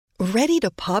Ready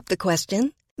to pop the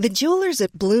question? The jewelers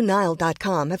at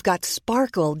BlueNile.com have got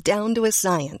sparkle down to a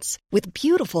science with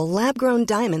beautiful lab-grown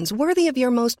diamonds worthy of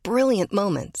your most brilliant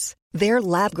moments. Their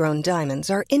lab-grown diamonds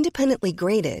are independently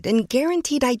graded and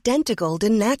guaranteed identical to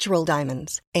natural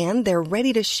diamonds, and they're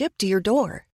ready to ship to your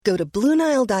door. Go to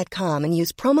BlueNile.com and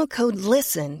use promo code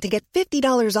LISTEN to get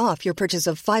 $50 off your purchase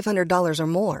of $500 or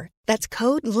more. That's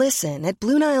code LISTEN at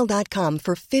BlueNile.com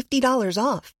for $50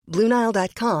 off.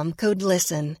 BlueNile.com, code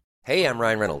LISTEN. Hey, I'm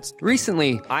Ryan Reynolds.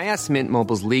 Recently, I asked Mint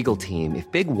Mobile's legal team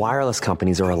if big wireless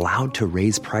companies are allowed to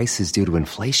raise prices due to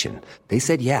inflation. They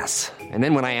said yes. And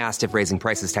then when I asked if raising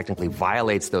prices technically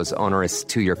violates those onerous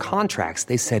two-year contracts,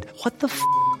 they said, "What the f***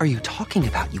 are you talking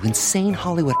about, you insane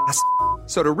Hollywood ass?"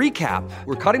 So to recap,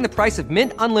 we're cutting the price of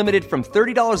Mint Unlimited from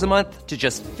 $30 a month to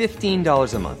just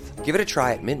 $15 a month. Give it a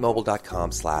try at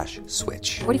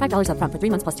mintmobile.com/switch. $45 up front for 3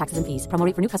 months plus taxes and fees. Promo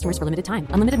rate for new customers for limited time.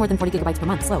 Unlimited more than 40 gigabytes per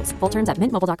month. Slows full terms at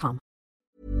mintmobile.com.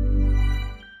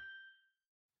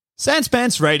 Sans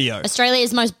Pants Radio,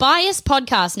 Australia's most biased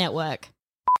podcast network.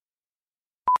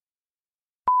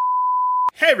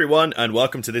 Hey everyone, and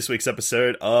welcome to this week's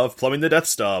episode of Plumbing the Death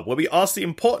Star, where we ask the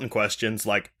important questions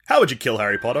like, how would you kill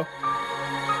Harry Potter?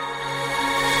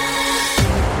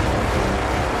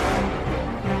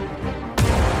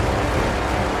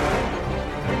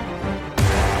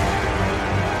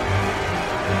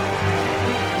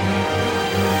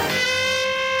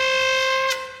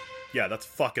 Yeah, that's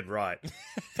fucking right.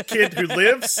 The kid who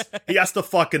lives, he has to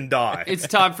fucking die. It's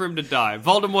time for him to die.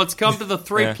 Voldemort's come to the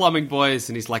three plumbing boys,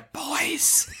 and he's like,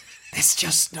 "Boys, there's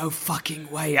just no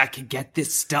fucking way I can get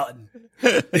this done.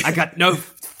 I got no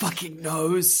fucking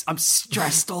nose. I'm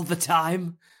stressed all the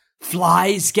time.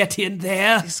 Flies get in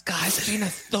there. This guy's been a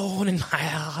thorn in my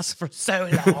ass for so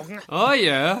long." Oh,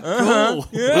 yeah. Cool.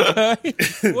 Yeah.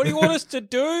 What do you want us to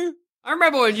do? I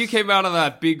remember when you came out of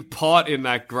that big pot in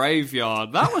that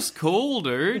graveyard. That was cool,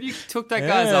 dude. You took that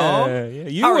guy's arm.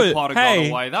 Yeah. Harry Potter got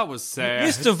away. That was sad.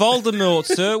 Mr. Voldemort,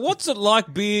 sir, what's it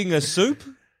like being a soup?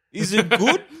 Is it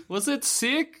good? Was it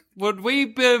sick? Would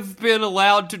we have been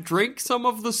allowed to drink some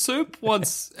of the soup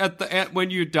once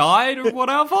when you died or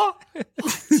whatever?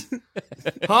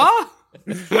 Huh?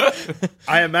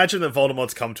 I imagine that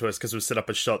Voldemort's come to us because we've set up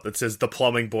a shop that says, "The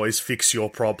plumbing boys fix your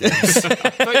problems." I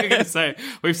thought you were going to say,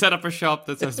 we've set up a shop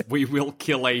that says, "We will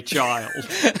kill a child."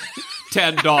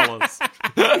 $10.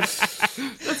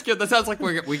 That's good. That sounds like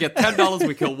we get $10,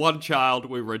 we kill one child,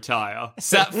 we retire.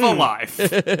 Set for life.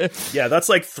 Yeah, that's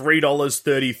like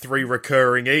 $3.33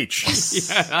 recurring each.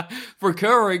 Yeah,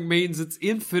 recurring means it's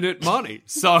infinite money.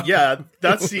 So yeah,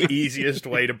 that's the easiest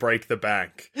way to break the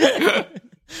bank.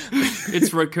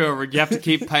 It's recurring. You have to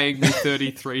keep paying me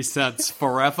 33 cents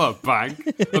forever, bank.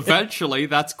 Eventually,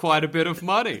 that's quite a bit of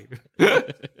money.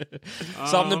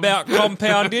 Something about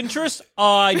compound interest?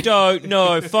 I don't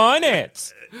know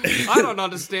finance. I don't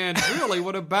understand really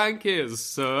what a bank is,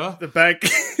 sir. The bank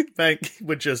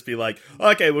would just be like,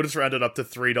 "Okay, we'll just round it up to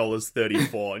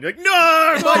 $3.34." And you're like,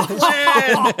 "No, my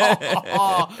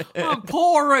plan!" I'm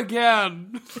poor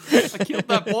again. I killed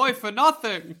that boy for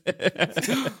nothing.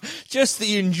 Just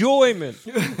the enjoyment.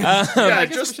 Yeah,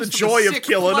 just the joy of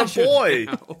killing a boy.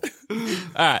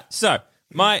 Alright, so,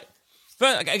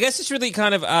 I guess it's really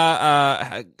kind of,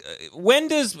 when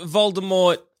does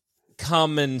Voldemort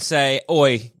come and say,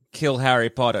 "Oi, kill Harry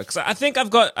Potter"? Because I think I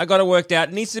got it worked out.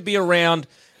 It needs to be around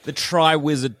the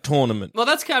Triwizard Tournament. Well,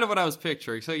 that's kind of what I was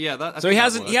picturing. So yeah, he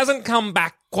hasn't come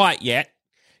back quite yet.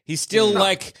 He's still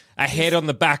like a head on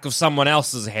the back of someone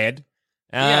else's head.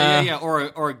 Yeah,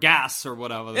 or a gas or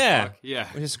whatever. Fuck. Yeah.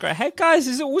 Which is great. Hey guys,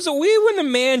 was it weird when the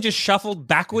man just shuffled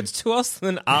backwards to us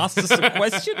and then asked us a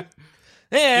question?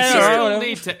 Yeah, you still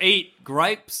need to eat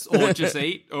grapes or just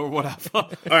eat or whatever. All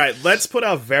right, let's put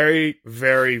our very,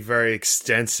 very, very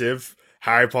extensive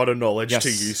Harry Potter knowledge to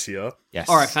use here. Yes.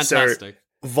 All right, fantastic.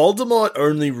 So, Voldemort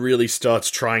only really starts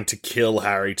trying to kill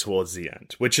Harry towards the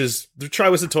end, which is the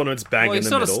Triwizard Tournament's bang in the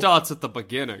middle. Well, he sort of starts at the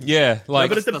beginning. Yeah,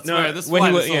 like that's where this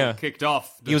fight was kicked off.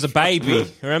 He was a baby.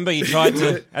 Remember, he tried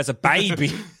to as a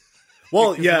baby.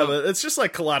 Well, yeah, but it's just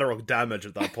like collateral damage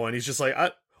at that point. He's just like,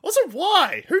 also,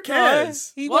 why? Who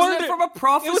cares? Wasn't it from a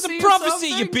prophecy? It was a prophecy,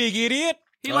 you big idiot.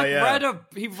 He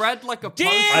read like a post.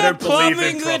 I don't believe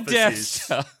in Plumbing the Death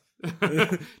Star.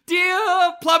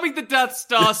 Dear Plumbing the Death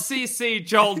Star, CC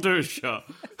Joel Dusha.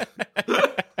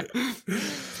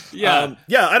 Yeah,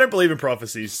 I don't believe in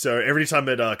prophecies. So every time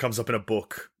it comes up in a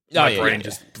book, My brain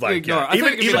just like Ignore it. I think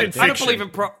it'd be like, I don't believe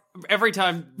in every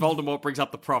time Voldemort brings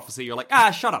up the prophecy, you're like,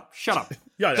 shut up.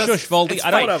 Yeah, Shush, Voldy. I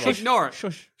don't whatever. Ignore it.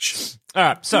 Shush. All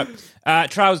right, so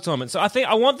Trials of Torment. So I think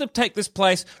I want to take this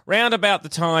place round about the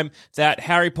time that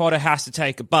Harry Potter has to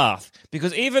take a bath.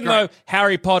 Because even though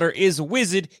Harry Potter is a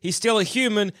wizard, he's still a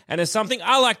human and has something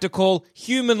I like to call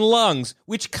human lungs,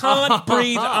 which can't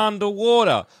breathe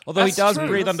underwater. Although he does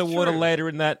breathe underwater later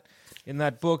in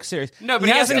that book series. No, but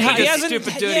he hasn't had this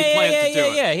stupid dirty plan to do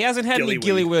it. Yeah, he hasn't had any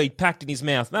gillyweed packed in his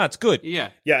mouth. No, it's good. Yeah,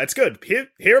 it's good.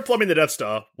 Here at Plumbing the Death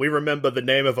Star, we remember the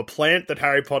name of a plant that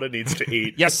Harry Potter needs to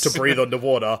eat to breathe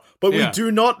underwater, but we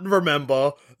do not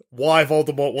remember why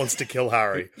Voldemort wants to kill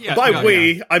Harry.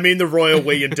 I mean the royal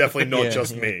we and definitely not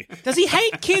just me. Does he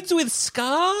hate kids with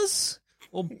scars?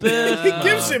 Or birth? He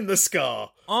gives him the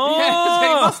scar. Oh. Yeah,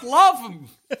 he must love him.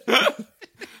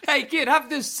 Hey, kid, have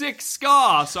this sick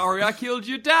scar. Sorry I killed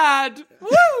your dad.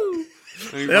 Woo!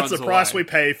 That's the price we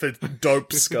pay for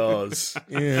dope scars.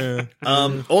 Yeah.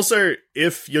 Also,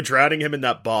 if you're drowning him in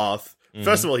that bath,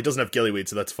 first of all, he doesn't have gillyweed,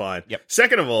 so that's fine. Yep.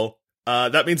 Second of all,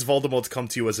 that means Voldemort's come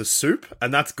to you as a soup,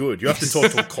 and that's good. You have to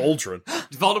talk to a cauldron.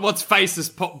 Voldemort's face is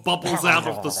bubbles out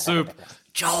of the soup.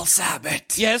 Joel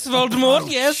Sabat. Yes,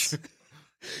 Voldemort, yes.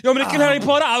 You want me to kill Harry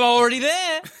Potter? I'm already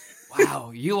there.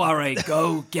 Wow, you are a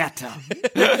go-getter.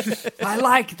 I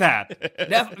like that.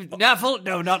 Neville?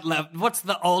 No, not Neville. What's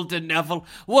the older Neville?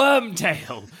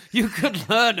 Wormtail. You could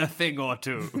learn a thing or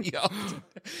two. You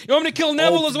want me to kill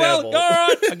Neville as well? Neville. All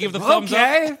right. I give the thumbs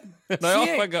up. No, off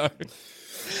I go.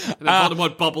 And then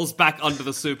Voldemort bubbles back under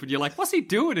the soup, and you're like, what's he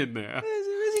doing in there?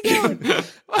 Where's he going?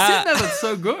 What's in there that's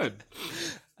so good?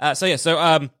 So he's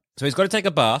got to take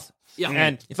a bath. Yeah.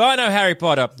 And if I know Harry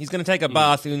Potter, he's going to take a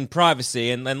bath in privacy.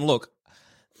 And look,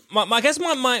 I guess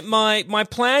my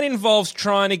plan involves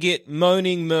trying to get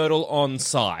Moaning Myrtle on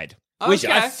side, which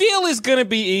I feel is going to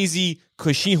be easy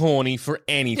because she's horny for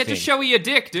anything. Yeah, just show her your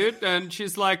dick, dude. And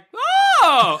she's like,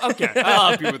 oh, okay,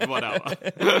 I'll help you with whatever.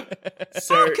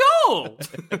 Cool.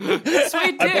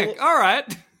 Sweet dick. All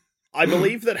right. I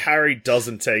believe that Harry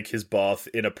doesn't take his bath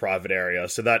in a private area,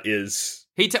 so that is...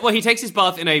 He takes his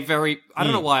bath in a very... I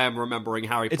don't know why I'm remembering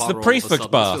Harry Potter. It's the all prefect of a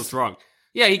sudden. bath. This feels wrong.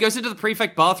 Yeah, he goes into the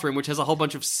prefect bathroom, which has a whole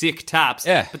bunch of sick taps.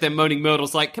 Yeah. But then Moaning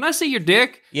Myrtle's like, can I see your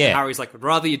dick? Yeah. And Harry's like, would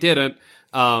rather you didn't.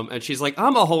 And she's like,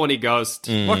 I'm a horny ghost.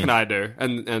 What can I do?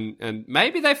 And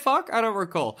maybe they fuck? I don't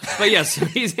recall. But yes,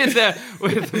 he's in there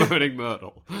with Moaning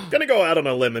Myrtle. Gonna go out on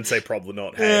a limb and say probably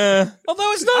not. Hey. Yeah.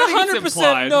 Although it's not I think it's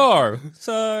 100% no.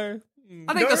 So...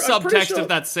 I think the subtext of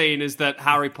that scene is that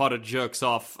Harry Potter jerks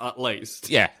off, at least.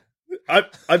 Yeah.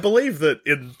 I believe that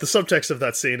in the subtext of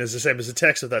that scene is the same as the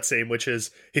text of that scene, which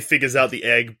is he figures out the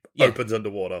egg opens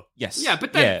underwater. Yes. Yeah,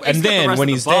 but then and then when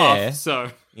he's there, so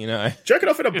jerking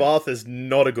off in a bath is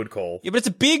not a good call. Yeah, but it's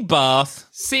a big bath.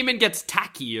 Semen gets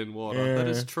tacky in water. That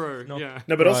is true. Yeah.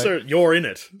 No, but also you're in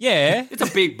it. Yeah. It's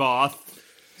a big bath.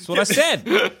 That's what I said.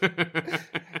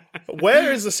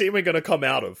 Where is the semen going to come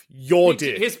out of? Your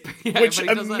dick. Which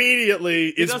immediately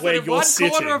is where you're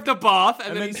sitting. One corner of the bath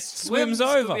and then he swims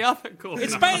over. to the other corner.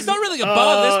 It's not really a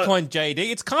bath at this point, JD.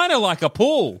 It's kind of like a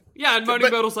pool. Yeah, and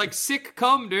Moaning Myrtle's like, sick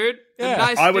cum, dude. Yeah.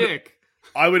 Nice dick.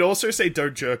 I would also say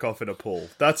don't jerk off in a pool.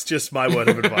 That's just my word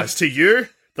of advice to you,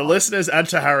 the listeners, and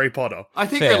to Harry Potter. I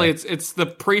think really it's the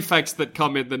prefects that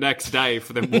come in the next day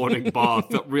for their morning bath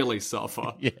that really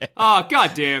suffer. Yeah. Oh,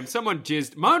 goddamn, someone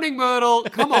jizzed. Moaning Myrtle,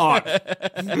 come on.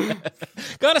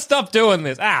 Gotta stop doing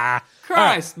this.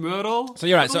 Christ, right. Myrtle. So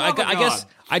you're right. So I guess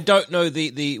I don't know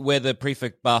the where the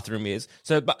prefect bathroom is.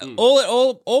 So but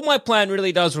all my plan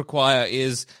really does require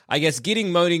is, I guess,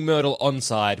 getting Moaning Myrtle on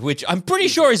side, which I'm pretty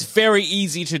sure is very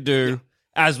easy to do,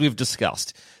 as we've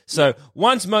discussed. So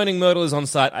once Moaning Myrtle is on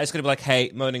site, I just got to be like,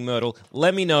 hey, Moaning Myrtle,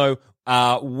 let me know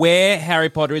where Harry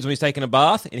Potter is when he's taking a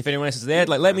bath. And if anyone else is there,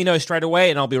 let me know straight away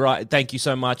and I'll be right. Thank you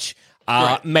so much.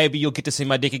 Maybe you'll get to see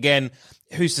my dick again.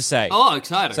 Who's to say? Oh,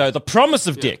 exciting. So the promise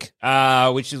of dick,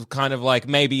 which is kind of like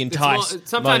maybe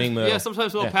entice Moaning Myrtle. Yeah,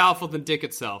 sometimes more powerful than dick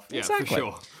itself. Yeah, exactly. For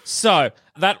sure. So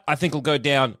that, I think, will go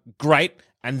down great.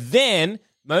 And then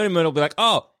Moaning Myrtle will be like,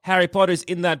 oh, Harry Potter's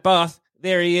in that bath.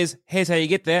 There he is. Here's how you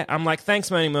get there. I'm like, thanks,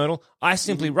 Moaning Myrtle. I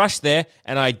simply rush there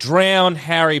and I drown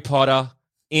Harry Potter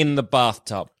in the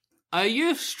bathtub. Are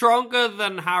you stronger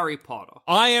than Harry Potter?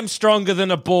 I am stronger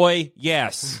than a boy,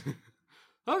 yes.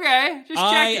 Okay, just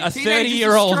checking. A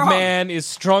 30-year-old man, is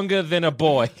stronger than a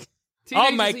boy.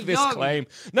 I'll make this claim.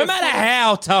 No matter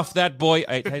how tough that boy...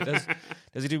 Hey,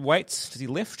 does he do weights? Does he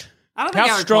lift? I don't think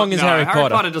How strong is Harry Potter? Harry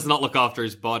Potter does not look after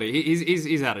his body.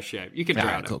 He's out of shape. You can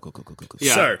drown him. Cool.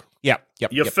 Yeah. So,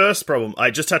 Your first problem,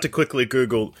 I just had to quickly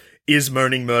Google, is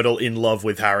Moaning Myrtle in love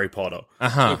with Harry Potter?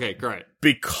 Okay, great.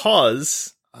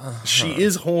 Because she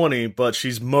is horny, but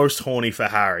she's most horny for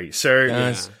Harry. So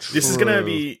this is going to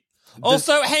be...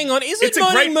 Also, hang on, isn't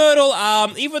Moaning Myrtle,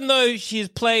 even though she's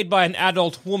played by an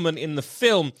adult woman in the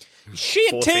film, is she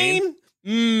a 14? teen?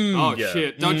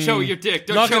 Shit. Don't show your dick.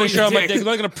 Not going to show my dick. I'm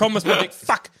not going to promise my dick.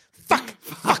 Fuck.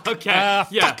 Okay.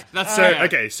 That's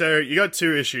Okay, so you got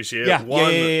two issues here. Yeah,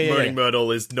 One, yeah. Moaning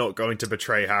Myrtle is not going to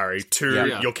betray Harry. Two,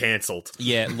 you're cancelled.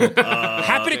 Yeah, look.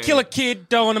 Happy to kill a kid,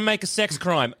 don't want to make a sex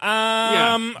crime.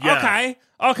 Okay.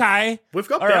 We've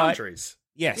got All right. boundaries.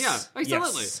 Yes. Yeah,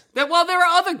 absolutely. Yes. There are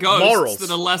other ghosts Morals. that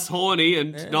are less horny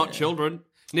and not children.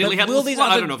 Nearly But will headless. these Well,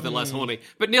 I other- don't know if they're less horny,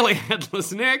 but nearly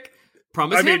headless Nick.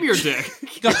 Promise him your dick.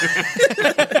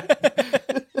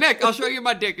 Nick, I'll show you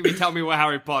my dick if you tell me where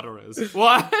Harry Potter is.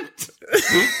 What?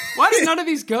 Why do none of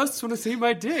these ghosts want to see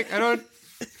my dick? I don't.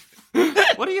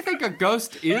 What do you think a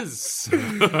ghost is?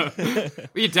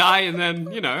 You die and then,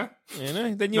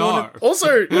 Then you want to...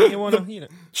 Also, You want to,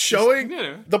 showing...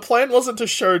 The plan wasn't to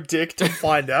show Dick to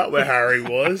find out where Harry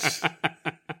was.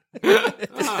 Maybe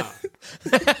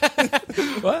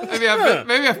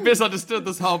I've misunderstood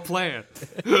this whole plan.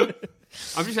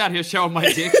 I'm just out here showing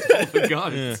my dick to all the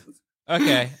ghosts.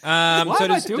 Okay. Why am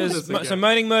I doing this again? So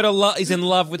Moaning Myrtle is in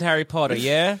love with Harry Potter,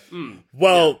 yeah?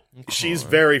 Well, she's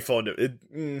very fond of it.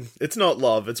 It's not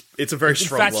love. It's a very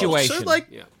strong Infatuation. love.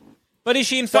 So, But is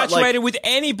she infatuated with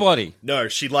anybody? No,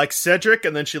 she likes Cedric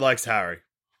and then she likes Harry.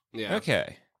 Yeah.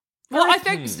 Okay. Well, I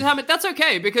think that's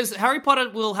okay, because Harry Potter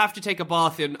will have to take a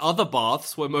bath in other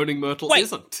baths where Moaning Myrtle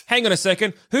isn't. Hang on a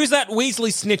second. Who's that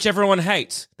Weasley snitch everyone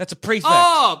hates? That's a prefect.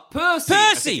 Oh, Percy! I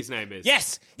Percy! think his name is.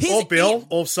 Yes. Or Bill,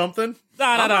 or something.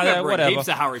 No, whatever. Heaps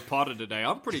of Harry Potter today.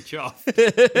 I'm pretty chuffed.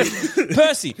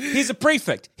 Percy, he's a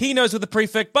prefect. He knows where the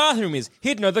prefect bathroom is.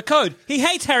 He'd know the code. He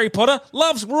hates Harry Potter,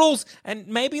 loves rules, and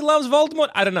maybe loves Voldemort.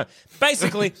 I don't know.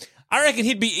 Basically, I reckon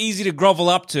he'd be easy to grovel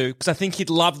up to, because I think he'd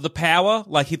love the power.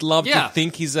 Like, he'd love to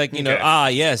think he's like,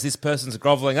 yes, this person's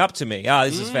groveling up to me.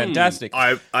 This is fantastic.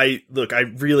 Look, I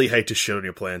really hate to shit on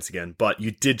your plans again, but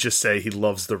you did just say he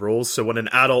loves the rules, so when an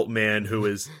adult man who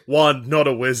is, one, not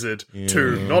a wizard,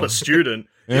 two, not a student,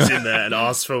 is in there and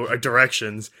asks for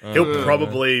directions, he'll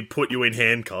probably put you in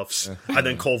handcuffs and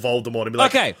then call Voldemort and be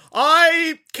like, Okay.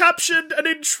 I captured an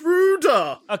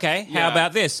intruder! Okay, how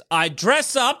about this? I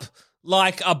dress up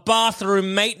like a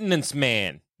bathroom maintenance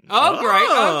man. Oh, great.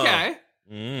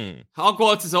 Okay.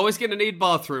 Hogwarts is always going to need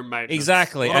bathroom maintenance.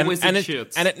 Exactly. And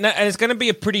it's going to be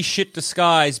a pretty shit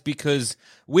disguise because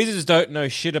wizards don't know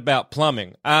shit about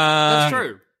plumbing. That's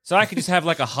true. So I could just have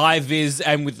like a high-vis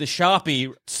and with the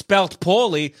Sharpie spelt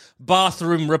poorly,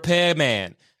 bathroom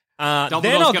repairman. Then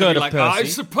I'll go to like, Percy. I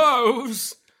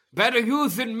suppose. Better you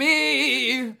than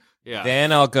me. Yeah.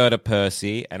 Then I'll go to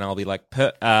Percy and I'll be like,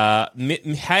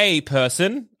 hey,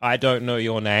 person, I don't know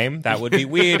your name. That would be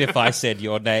weird if I said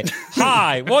your name.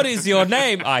 Hi, what is your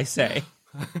name, I say?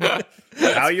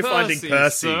 How are you finding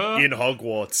Percy sir. in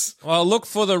Hogwarts? Well, look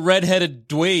for the red-headed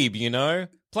dweeb,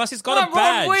 Plus, he's got a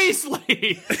badge. Ron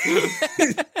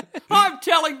Weasley. I'm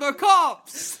telling the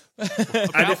cops.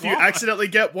 And if you accidentally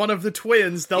get one of the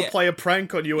twins, they'll play a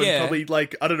prank on you and probably,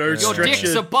 Your stretch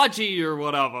dick's a budgie or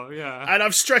whatever, yeah. And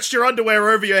I've stretched your underwear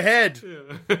over your head.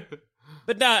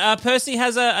 But no, Percy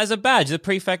has a badge, a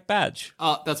prefect badge.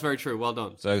 That's very true, well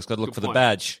done. So he's got to look Good for the point.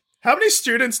 badge. How many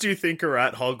students do you think are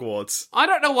at Hogwarts? I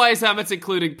don't know why Zamet's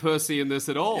including Percy in this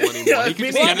at all anymore. He can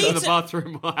just get into the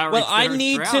bathroom while Harry's Well, I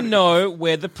need to drowning. know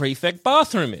where the prefect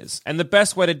bathroom is. And the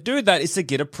best way to do that is to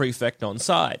get a prefect on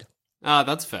side.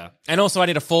 That's fair. And also I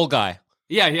need a fall guy.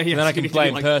 Yeah. And then I So can you need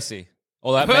blame to, Percy.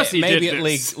 Or that Percy maybe did at this.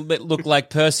 least look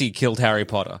like Percy killed Harry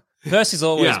Potter. Percy's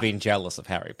always Yeah. been jealous of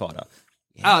Harry Potter.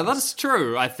 that's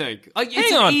true, I think. It's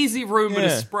Hang an on. easy rumor to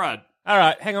Yeah. spread. All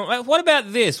right, hang on. What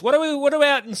about this? What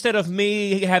about instead of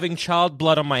me having child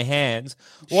blood on my hands,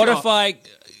 what Sure. if I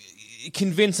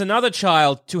convince another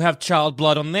child to have child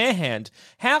blood on their hand?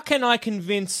 How can I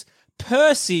convince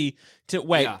Percy to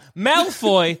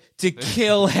Malfoy to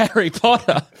kill Harry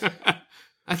Potter?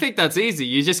 I think that's easy.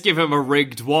 You just give him a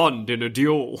rigged wand in a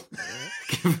duel.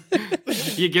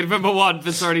 You give him a wand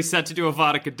that's already set to do a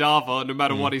Avada Kedavra, no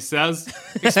matter what he says.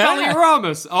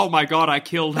 Expelliarmus! Oh my god, I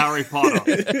killed Harry Potter.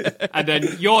 And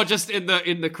then you're just in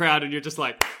the crowd and you're just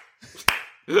like...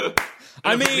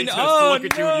 I mean, He turns to oh look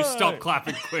at you and you no. stop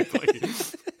clapping quickly.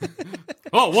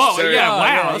 Oh, whoa, wow,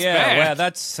 that's bad. Wow,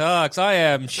 that sucks. I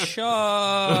am shocked.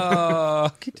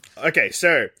 Okay,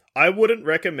 so I wouldn't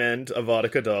recommend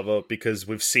Avada Kedavra because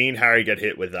we've seen Harry get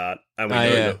hit with that, and we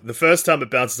know that the first time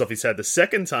it bounces off his head, the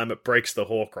second time it breaks the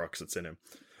Horcrux that's in him.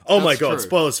 Oh my god, true.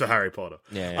 spoilers for Harry Potter.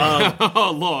 Yeah.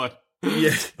 Oh, Lord.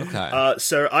 Yeah. Okay.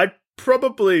 So I'd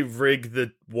probably rig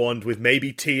the wand with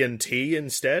maybe TNT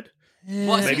instead.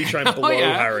 Maybe try and blow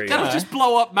Harry. That'll just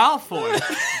blow up Malfoy.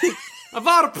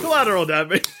 Avada collateral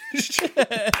damage.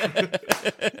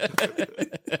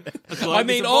 I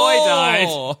mean, died.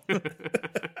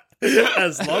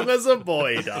 As long as a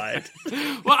boy died.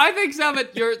 Well, I think, Sam,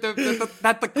 that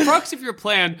the crux of your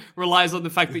plan relies on the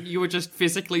fact that you were just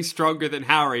physically stronger than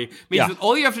Harry. Means that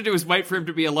all you have to do is wait for him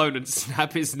to be alone and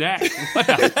snap his neck.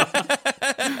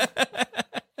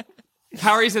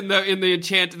 Harry's in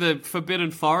the Forbidden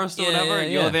Forest or whatever,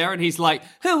 and you're there, and he's like,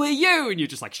 "Who are you?" And you're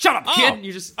just like, "Shut up, kid!" And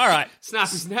you just snap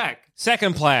his neck.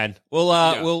 Second plan. We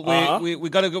got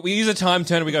to go. We use a time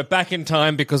turn. We go back in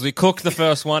time because we cooked the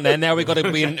first one, and now we got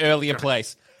to be in an earlier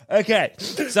place. Okay,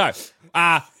 so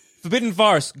Forbidden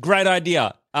Forest, great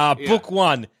idea. Book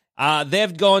one.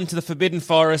 They've gone to the Forbidden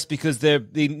Forest because they're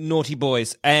the naughty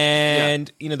boys,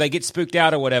 and they get spooked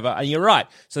out or whatever. And you're right.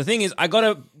 So the thing is, I got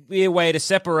to be a way to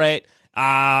separate.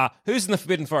 Who's in the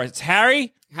Forbidden Forest? It's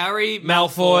Harry,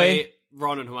 Malfoy,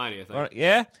 Ron, and Hermione. I think.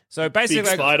 Yeah. So basically,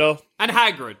 Big Spider and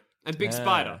Hagrid and Big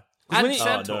Spider and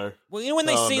Centaur. Well, when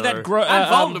they see that and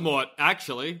Voldemort,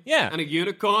 actually, and a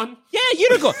unicorn. Yeah,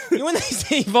 unicorn. When they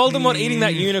see Voldemort eating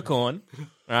that unicorn.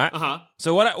 Right.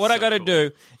 So what I got to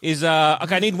do is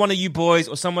I need one of you boys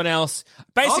or someone else.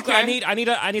 Basically, I need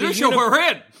a we're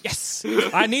in. Yes,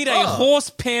 I need a horse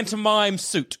pantomime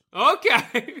suit.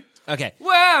 Okay.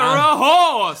 We're a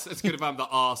horse. It's good if I'm the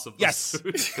arse of the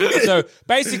suit. So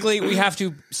basically, we have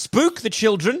to spook the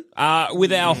children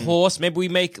with our horse. Maybe we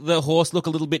make the horse look a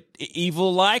little bit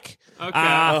evil-like.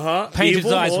 Okay. Paint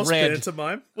evil his eyes horse red.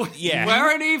 Pantomime. Yeah.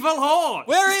 We're an evil horse.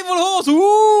 We're an evil horse.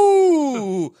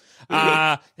 Ooh.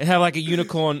 And have like a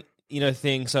unicorn,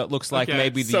 thing, so it looks like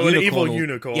maybe the unicorn. So an evil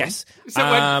unicorn. Yes. So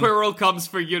when Quirrell comes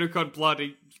for unicorn blood,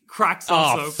 he cracks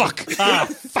on fuck.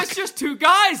 There's just two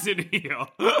guys in here.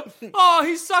 Oh,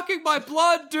 he's sucking my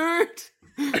blood, dude.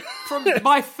 From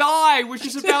my thigh, which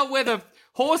is about where the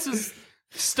horse's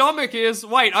stomach is.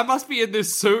 Wait, I must be in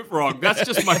this suit wrong. That's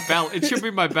just my belly. It should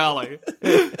be my belly.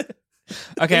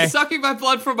 Okay. He's sucking my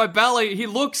blood from my belly. He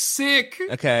looks sick.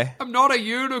 Okay. I'm not a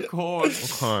unicorn.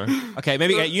 Okay,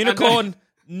 maybe a unicorn,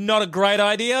 not a great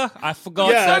idea. I forgot.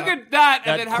 Look at that.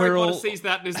 And then Harry Quirrell... Potter sees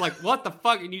that and is like, what the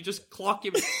fuck? And you just clock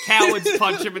him, cowards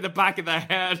punch him in the back of the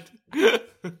head.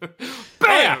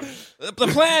 Bam! The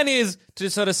plan is to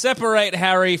sort of separate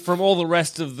Harry from all the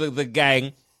rest of the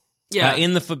gang.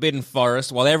 In the Forbidden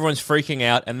Forest while everyone's freaking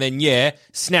out, and then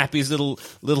snap his little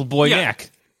boy neck.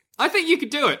 I think you could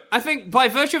do it. I think by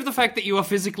virtue of the fact that you are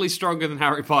physically stronger than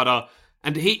Harry Potter,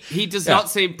 and he does not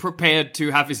seem prepared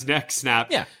to have his neck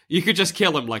snapped, you could just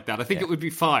kill him like that. I think it would be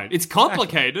fine. It's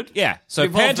complicated. Yeah. So it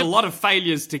involved a lot of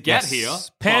failures to get here.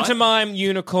 Pantomime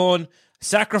unicorn,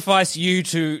 sacrifice you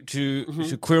to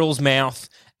Quirrell's mouth,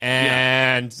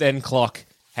 and then clock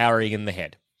Harry in the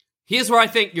head. Here's where I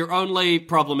think your only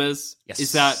problem is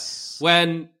that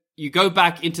when you go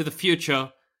back into the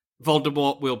future,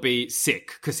 Voldemort will be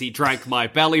sick because he drank my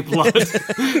belly blood.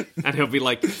 And he'll be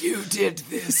like, you did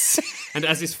this. And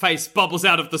as his face bubbles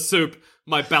out of the soup,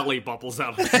 my belly bubbles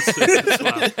out of the soup as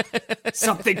well.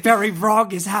 Something very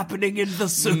wrong is happening in the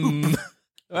soup.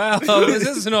 Well, this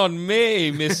isn't on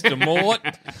me, Mr. Mort.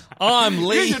 I'm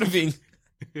leaving.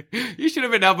 You should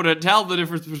have been able to tell the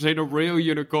difference between a real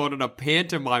unicorn and a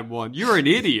pantomime one. You're an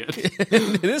idiot.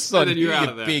 This is on you're out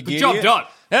of there. Big Good idiot. job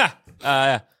done.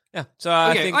 Yeah. So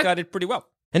I think I did pretty well.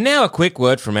 And now a quick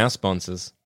word from our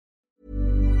sponsors.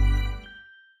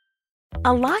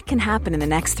 A lot can happen in the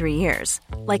next 3 years.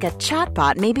 Like a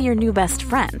chatbot may be your new best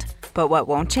friend. But what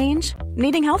won't change?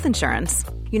 Needing health insurance.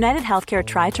 United Healthcare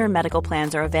Tri-Term Medical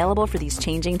Plans are available for these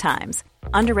changing times.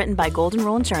 Underwritten by Golden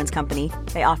Rule Insurance Company,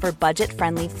 they offer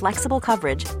budget-friendly, flexible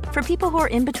coverage for people who are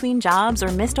in between jobs or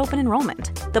missed open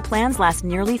enrollment. The plans last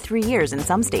nearly 3 years in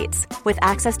some states, with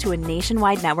access to a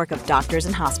nationwide network of doctors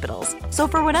and hospitals. So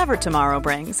for whatever tomorrow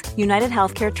brings, United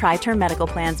Healthcare Tri-Term Medical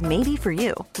Plans may be for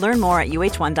you. Learn more at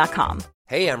uh1.com.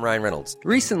 Hey, I'm Ryan Reynolds.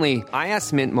 Recently, I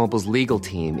asked Mint Mobile's legal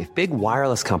team if big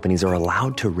wireless companies are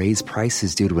allowed to raise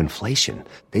prices due to inflation.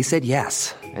 They said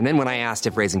yes. And then when I asked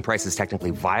if raising prices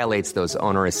technically violates those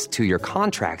onerous 2-year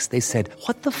contracts, they said,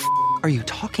 what the f*** are you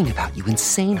talking about, you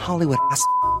insane Hollywood ass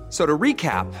f- So to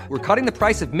recap, we're cutting the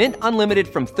price of Mint Unlimited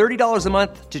from $30 a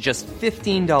month to just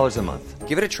 $15 a month.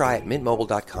 Give it a try at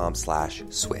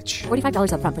mintmobile.com/switch.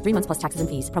 $45 up front for 3 months plus taxes and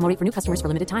fees. Promo rate for new customers for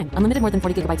limited time. Unlimited more than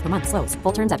 40 gigabytes per month. Slows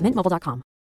full terms at mintmobile.com.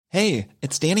 Hey,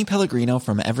 it's Danny Pellegrino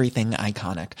from Everything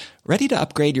Iconic. Ready to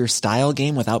upgrade your style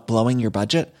game without blowing your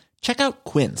budget? Check out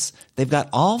Quince. They've got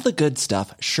all the good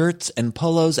stuff, shirts and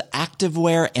polos,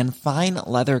 activewear, and fine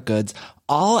leather goods,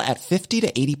 all at 50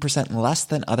 to 80% less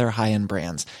than other high-end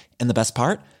brands. And the best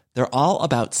part? They're all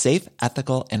about safe,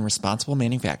 ethical, and responsible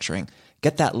manufacturing.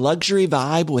 Get that luxury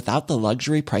vibe without the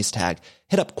luxury price tag.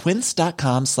 Hit up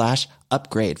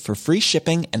quince.com/upgrade for free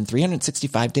shipping and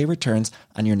 365-day returns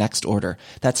on your next order.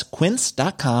 That's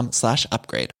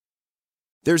quince.com/upgrade.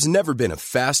 There's never been a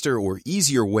faster or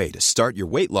easier way to start your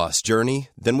weight loss journey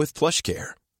than with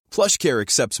PlushCare. PlushCare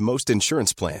accepts most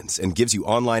insurance plans and gives you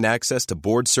online access to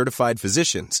board-certified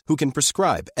physicians who can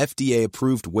prescribe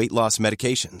FDA-approved weight loss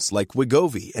medications like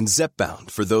Wegovy and Zepbound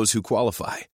for those who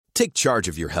qualify. Take charge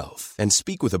of your health and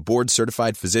speak with a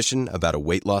board-certified physician about a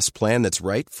weight loss plan that's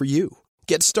right for you.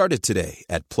 Get started today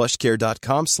at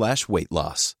plushcare.com/weight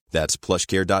loss. That's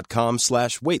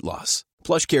plushcare.com/weight loss.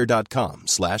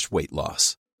 plushcare.com/weight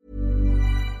loss.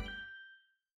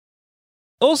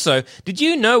 Also, did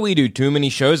you know we do too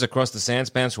many shows across the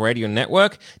Sanspants Radio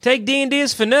Network? Take D&D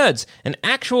is for Nerds, an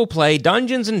actual play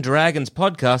Dungeons & Dragons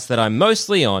podcast that I'm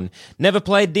mostly on. Never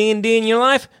played D&D in your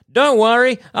life? Don't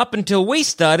worry, up until we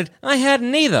started, I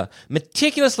hadn't either.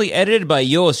 Meticulously edited by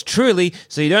yours truly,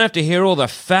 so you don't have to hear all the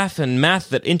faff and math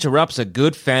that interrupts a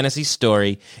good fantasy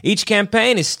story. Each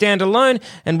campaign is standalone,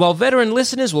 and while veteran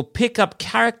listeners will pick up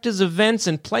characters, events,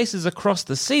 and places across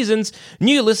the seasons,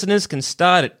 new listeners can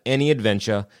start at any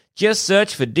adventure. Just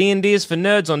search for D&D is for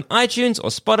Nerds on iTunes or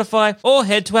Spotify, or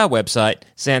head to our website,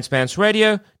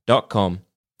 sanspantsradio.com.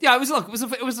 Yeah, it was a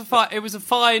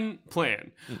fine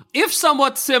plan, if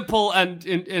somewhat simple and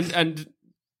in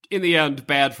the end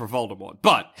bad for Voldemort.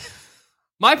 But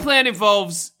my plan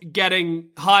involves getting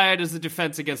hired as a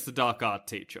Defense Against the Dark Art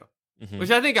teacher, which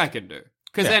I think I can do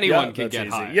because anyone can get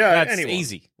hired. Yeah, that's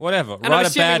easy. Whatever. And I'm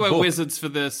assuming we're wizards for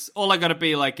this. All I got to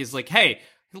be is hey,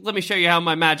 let me show you how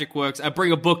my magic works. I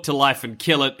bring a book to life and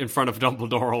kill it in front of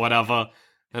Dumbledore or whatever,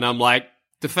 and I'm like,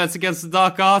 Defense Against the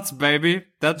Dark Arts, baby.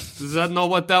 Does that know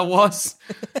what that was?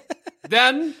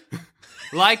 Then,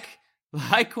 like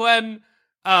when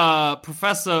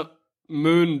Professor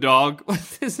Moondog,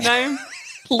 what's his name?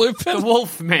 Lupin. The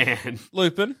Wolfman.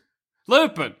 Lupin. When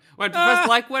Professor, I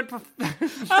like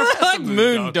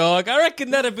Moondog. I reckon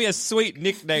that'd be a sweet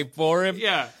nickname for him.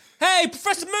 Yeah. Hey,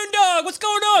 Professor Moondog, what's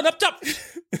going on? Up top.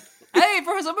 Hey,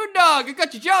 Professor Moondog, I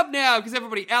got your job now because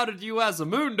everybody outed you as a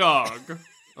Moondog.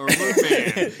 Or a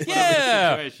Moonman.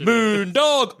 Yeah.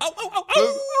 Moondog.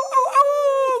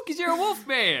 Because you're a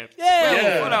Wolfman. Yeah.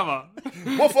 Well, whatever.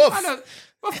 Woof woof. I know.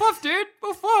 Woof woof, dude.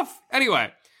 Woof woof.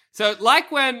 Anyway, so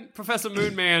like when Professor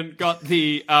Moonman got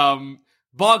the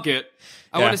Boggart,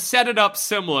 I want to set it up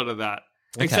similar to that.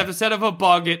 Okay. Except instead of a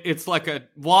Boggart, it's like a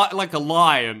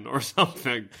lion or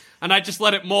something. And I just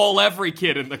let it maul every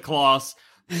kid in the class.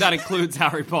 That includes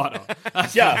Harry Potter.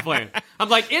 That's my plan. I'm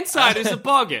like, inside is a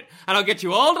Boggart. And I'll get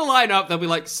you all to line up. They'll be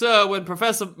like, sir, when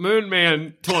Professor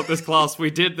Moonman taught this class, we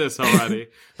did this already. And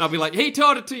I'll be like, he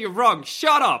taught it to you wrong.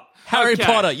 Shut up. Harry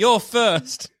Potter, you're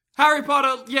first. Harry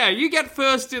Potter, yeah, you get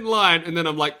first in line. And then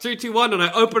I'm like, 3, 2, 1. And I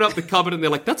open up the cupboard and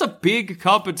they're like, that's a big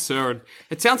cupboard, sir. And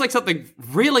it sounds like something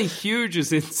really huge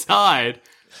is inside.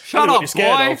 Shut up,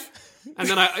 boy. And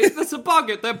then that's a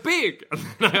Boggart, they're big. And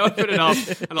then I open it up,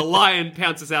 and a lion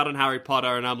pounces out on Harry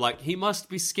Potter, and I'm like, he must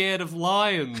be scared of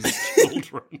lions,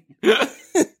 children.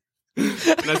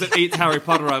 And as it eats Harry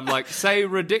Potter, I'm like, say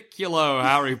ridiculo,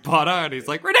 Harry Potter. And he's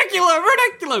like,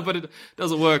 ridiculo. But it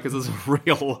doesn't work because it's a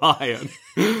real lion.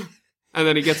 And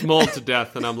then he gets mauled to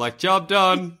death, and I'm like, job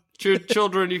done.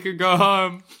 Children, you can go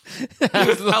home.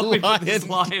 Help me put this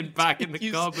lion back in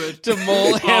the cupboard. To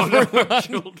maul everyone. No,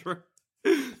 children.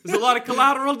 There's a lot of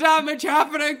collateral damage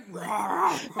happening.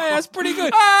 Hey, that's pretty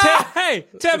good.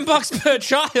 $10 per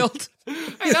child.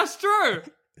 Hey, that's true.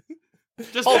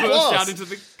 Just burst down into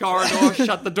the corridor,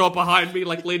 shut the door behind me,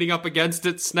 like leaning up against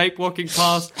it, Snape walking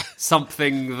past.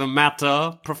 Something the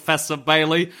matter, Professor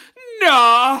Bailey?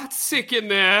 Nah, it's sick in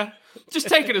there. Just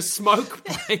taking a smoke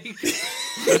break.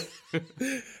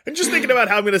 I'm just thinking about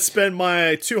how I'm going to spend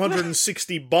my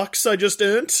 $260 I just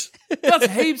earned. That's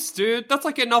heaps, dude. That's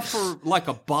like enough for like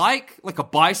a bike, like a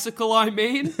bicycle. I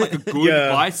mean, like a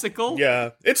good bicycle.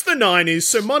 Yeah, it's the 90s,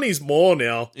 so money's more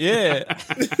now. Yeah.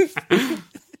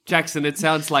 Jackson, it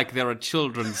sounds like there are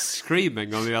children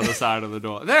screaming on the other side of the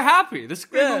door. They're happy. They're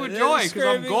screaming with joy because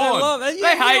I'm gone.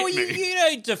 They hate me. You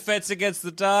know Defense Against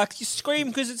the Dark. You scream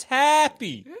because it's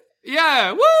happy.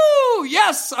 Yeah, woo!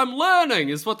 Yes, I'm learning,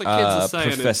 is what the kids are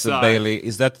saying. Professor Bailey,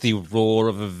 is that the roar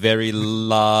of a very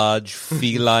large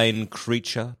feline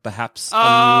creature? Perhaps a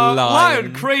lion?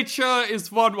 Lion creature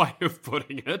is one way of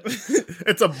putting it.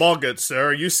 It's a boggart, sir.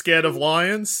 Are you scared of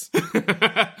lions?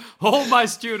 All my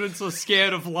students are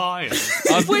scared of lions.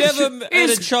 I've never met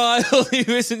a child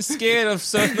who isn't scared of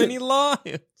so many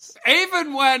lions.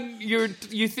 Even when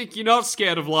you think you're not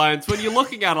scared of lions, when you're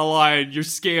looking at a lion, you're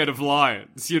scared of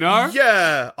lions, you know?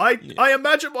 Yeah, I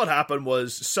imagine what happened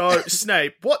was, so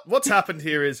Snape, what's happened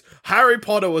here is Harry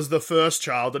Potter was the first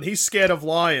child and he's scared of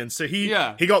lions, so he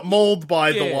got mauled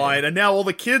by the lion, and now all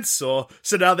the kids saw,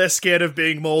 so now they're scared of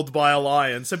being mauled by a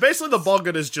lion. So basically the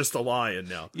boggart is just a lion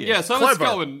now. Yeah, so clever, it's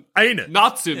going ain't it?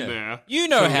 nuts in there. You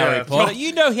know Harry Potter,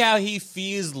 you know how he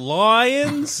fears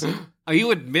lions. Are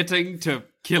you admitting to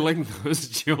killing those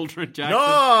children, Jackson? No!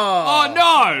 Oh,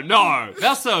 no.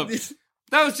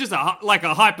 That was just a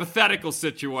hypothetical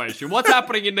situation. What's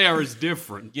happening in there is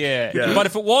different. Yeah. But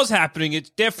if it was happening,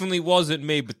 it definitely wasn't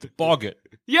me, but the boggart.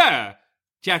 Yeah.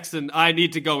 Jackson, I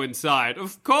need to go inside.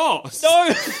 Of course.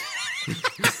 No!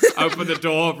 Open the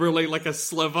door, really like a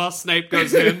sliver. Snape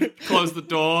goes in, close the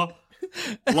door.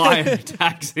 Lion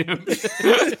attacks him.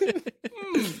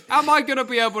 Am I going to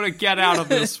be able to get out of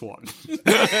this one?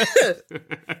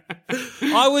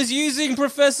 I was using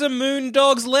Professor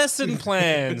Moondog's lesson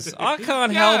plans. I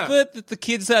can't help it that the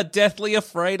kids are deathly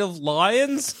afraid of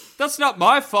lions. That's not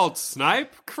my fault, Snape.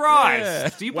 Christ. Yeah.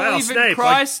 Do you believe Snape, in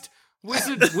Christ?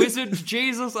 Wizard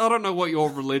Jesus? I don't know what your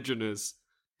religion is.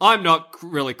 I'm not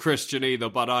really Christian either,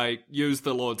 but I use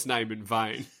the Lord's name in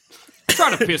vain.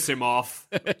 Trying to piss him off.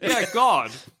 Yeah,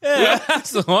 God. Yeah,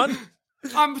 that's the one.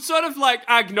 I'm sort of like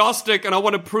agnostic and I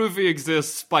want to prove he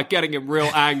exists by getting him real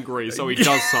angry so he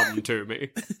does something to me.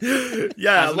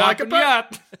 Yeah, like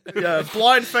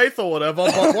blind faith or whatever,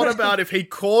 but what about if he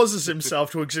causes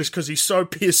himself to exist because he's so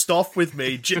pissed off with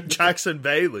me, Jackson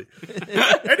Bailey?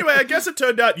 Anyway, I guess it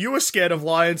turned out you were scared of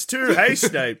lions too, hey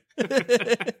Snape?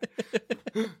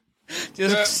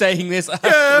 Just saying this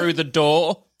through the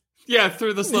door. Yeah,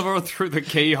 through the sliver or through the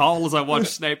keyhole as I watch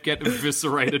Snape get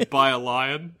eviscerated by a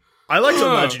lion. I like to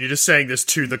imagine you just saying this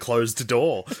to the closed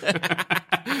door.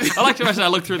 I like to imagine I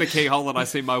look through the keyhole and I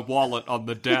see my wallet on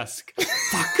the desk.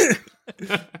 Fuck.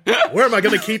 Where am I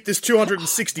going to keep this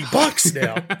 $260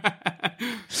 now?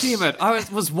 Damn it, I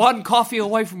was one coffee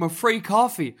away from a free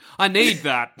coffee. I need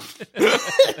that.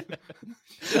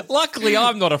 Luckily,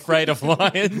 I'm not afraid of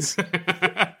lions.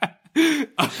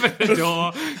 Open the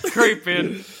door, creep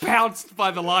in, pounced by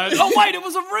the lion. Oh wait, it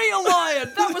was a real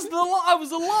lion! That was I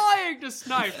was lying to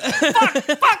Snape.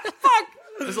 Fuck!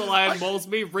 As the lion mauls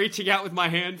me, reaching out with my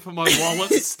hand for my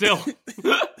wallet still.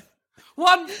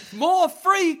 One more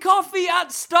free coffee at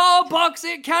Starbucks.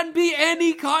 It can be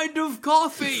any kind of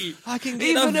coffee. I can get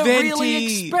even a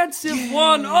really expensive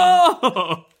one.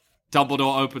 Oh!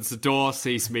 Dumbledore opens the door,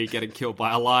 sees me getting killed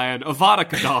by a lion. Avada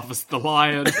Kedavra's the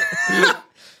lion.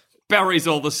 Buries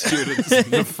all the students in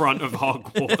the front of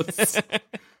Hogwarts.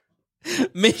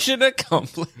 Mission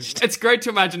accomplished. It's great to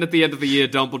imagine at the end of the year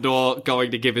Dumbledore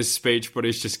going to give his speech, but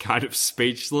he's just kind of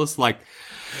speechless. Like,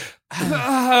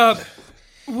 I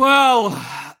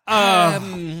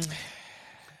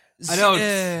don't.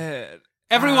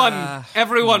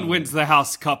 Everyone wins the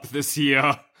House Cup this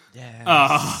year.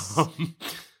 Yes.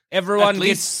 Everyone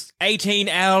gets 18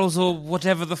 owls or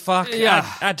whatever the fuck. Yeah.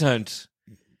 I don't.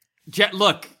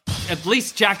 Look, at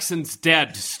least Jackson's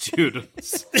dead,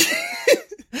 students.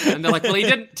 And they're like, well, he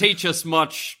didn't teach us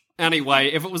much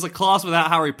anyway. If it was a class without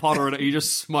Harry Potter in it, he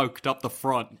just smoked up the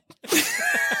front.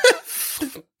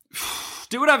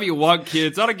 Do whatever you want,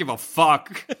 kids. I don't give a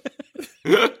fuck.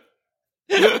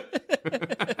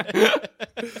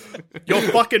 Your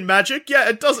fucking magic? Yeah,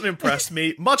 it doesn't impress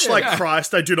me. Much like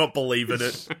Christ, I do not believe in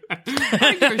it. I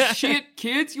don't give a shit,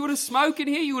 kids. You want to smoke in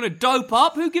here? You want to dope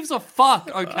up? Who gives a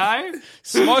fuck, okay?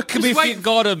 Smoke him if you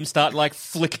got him. Start, like,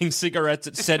 flicking cigarettes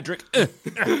at Cedric.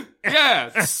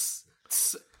 Yeah.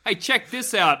 Hey, check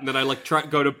this out. And then I, like,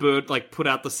 go to put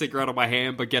out the cigarette on my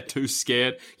hand, but get too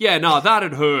scared. Yeah, no,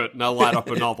 that'd hurt. And I light up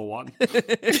another one.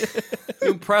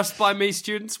 You impressed by me,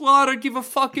 students? Well, I don't give a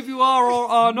fuck if you are or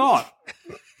are not.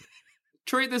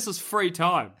 Treat this as free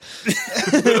time.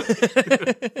 You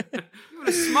want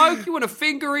to smoke? You want to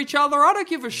finger each other? I don't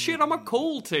give a shit. I'm a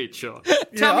cool teacher.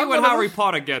 Tell me when Harry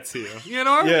Potter gets here, you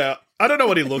know? Yeah, I don't know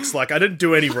what he looks like. I didn't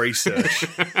do any research.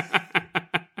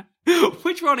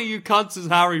 Which one of you cunts is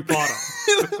Harry Potter?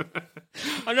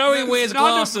 I know he wears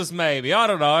glasses, maybe. I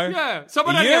don't know. Yeah.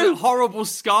 Someone had a horrible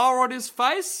scar on his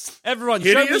face. Everyone,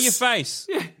 show me your face.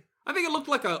 Yeah. I think it looked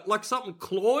like something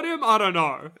clawed him. I don't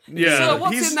know. Yeah. So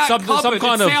what's in that cupboard? It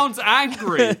sounds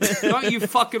angry. Don't you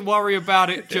fucking worry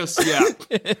about it just yet.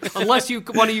 Unless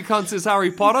one of you cunts is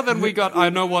Harry Potter, then I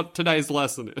know what today's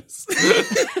lesson is.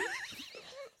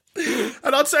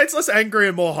 And I'd say it's less angry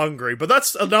and more hungry, but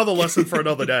that's another lesson for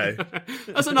another day.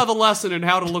 That's another lesson in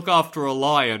how to look after a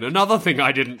lion. Another thing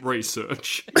I didn't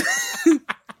research.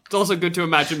 It's also good to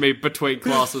imagine me between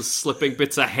classes slipping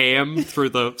bits of ham through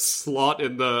the slot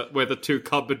in where the two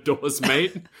cupboard doors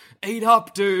meet. Eat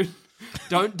up, dude.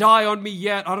 Don't die on me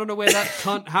yet. I don't know where that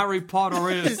cunt Harry Potter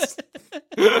is.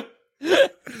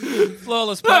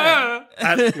 Flawless play.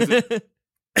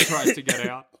 Tries to get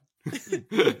out.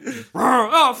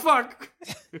 Oh, fuck.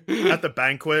 At the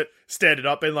banquet, standing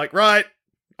up and like, right,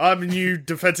 I'm a new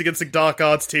Defense Against the Dark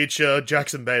Arts teacher,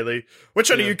 Jackson Bailey. Which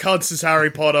one of you cunts is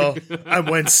Harry Potter? And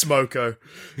when's Smoko?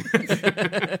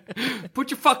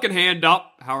 Put your fucking hand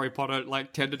up. Harry Potter,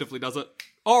 tentatively does it.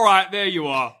 All right, there you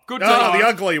are. Good to know. The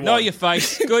ugly one. No, your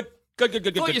face. Good.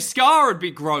 Thought your scar would be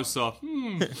grosser.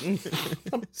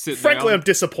 Frankly, I'm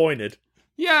disappointed.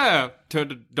 Yeah,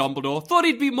 turned to Dumbledore. Thought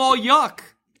he'd be more yuck.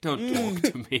 Don't talk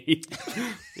to me.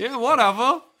 Yeah,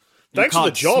 whatever. Thanks for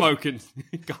the job.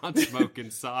 You can't smoke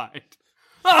inside.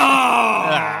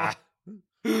 Ah!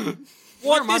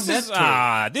 What this is?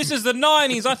 This is the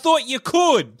 90s. I thought you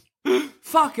could.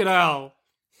 Fucking hell.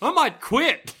 I might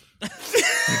quit.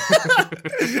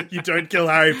 You don't kill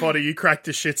Harry Potter, you crack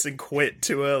the shits and quit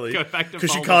too early. Go back to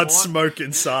because you can't smoke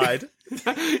inside.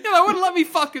 Yeah, they wouldn't let me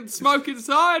fucking smoke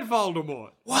inside,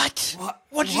 Voldemort. What?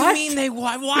 What do you mean they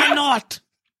why not?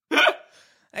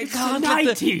 They can't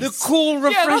get the cool,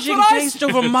 refreshing taste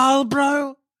of a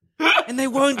Marlboro, and they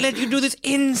won't let you do this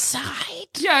inside.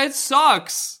 Yeah, it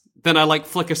sucks. Then I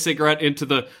flick a cigarette into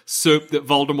the soup that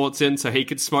Voldemort's in so he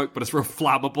can smoke, but it's real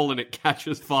flammable and it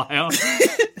catches fire.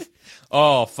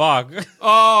 Oh, fuck.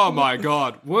 Oh, my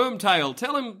God. Wormtail,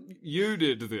 tell him you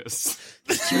did this.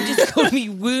 You just called me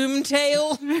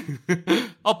Wormtail?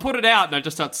 I'll put it out and I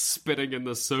just start spitting in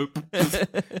the soup.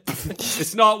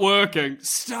 It's not working.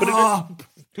 Stop.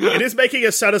 It is making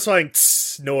a satisfying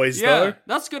noise, though.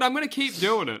 That's good. I'm going to keep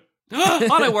doing it.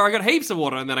 I know where I got heaps of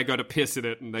water and then I go to piss in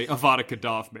it and they Avada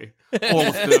Kedavra me. All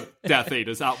of the Death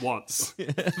Eaters at once.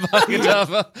 Avada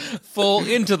Kedavra fall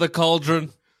into the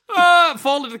cauldron.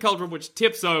 Fall into the cauldron, which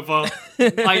tips over.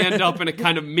 I end up in a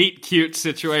kind of meet-cute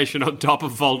situation on top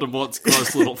of Voldemort's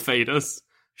gross little fetus.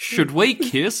 Should we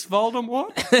kiss,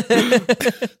 Voldemort?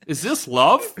 Is this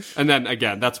love? And then,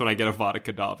 again, that's when I get Avada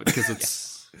Kedavra,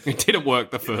 because it didn't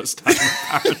work the first time,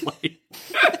 apparently.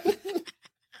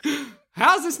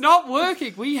 How's this not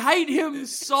working? We hate him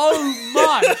so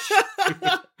much.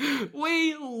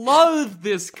 We loathe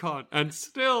this cunt. And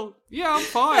still, I'm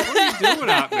fine. What are you doing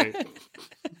at me?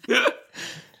 Yeah,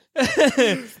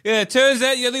 it turns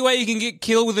out the only way you can get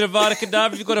killed with an Avada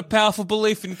Kedavra if you've got a powerful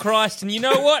belief in Christ. And you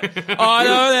know what? I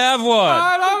don't have one.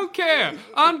 I don't care.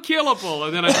 Unkillable.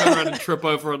 And then I turn around and trip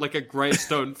over like a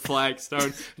gravestone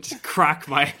flagstone and just crack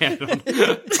my head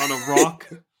on a rock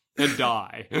and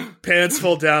die. Pants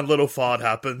fall down, little fart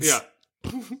happens. Yeah.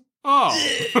 Oh.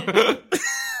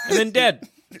 And then dead.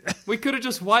 We could have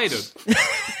just waited.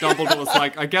 Dumbledore was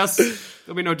like, I guess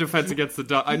there'll be no defense against the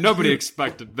dark. Nobody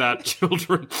expected that,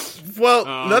 children.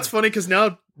 Well, that's funny because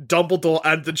now Dumbledore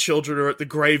and the children are at the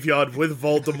graveyard with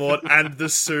Voldemort and the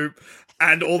soup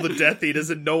and all the Death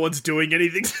Eaters, and no one's doing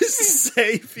anything to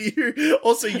save you.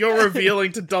 Also, you're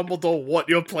revealing to Dumbledore what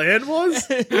your plan was?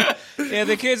 Yeah,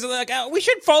 the kids are like, we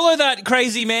should follow that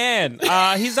crazy man.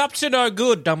 He's up to no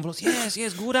good. Dumbledore's,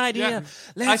 yes, good idea. Yeah.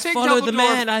 Let's follow the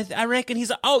man. I reckon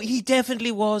he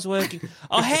definitely was working.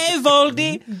 Oh, hey,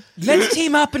 Voldy, let's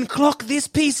team up and clock this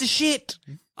piece of shit.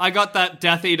 I got that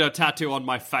Death Eater tattoo on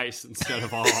my face instead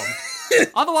of arm.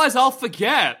 Otherwise, I'll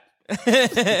forget.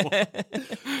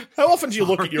 How often do you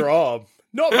look at your arm?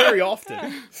 Not very often.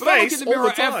 But I look in the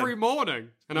mirror every morning,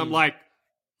 and I'm like,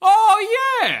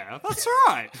 oh yeah, that's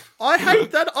right. I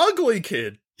hate that ugly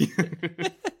kid.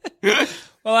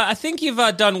 Well, I think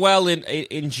you've done well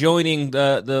in joining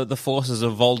the forces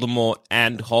of Voldemort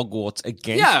and Hogwarts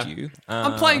against you.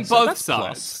 I'm playing both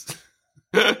sides.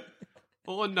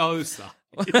 Or no side.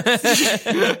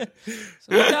 Instead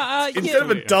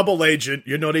of a double agent,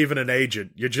 you're not even an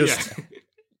agent. You're just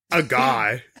a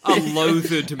guy. A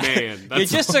loathed man. You're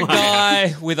just a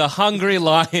guy with a hungry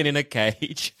lion in a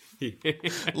cage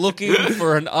looking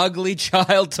for an ugly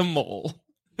child to maul.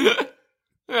 Yeah,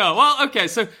 well, okay,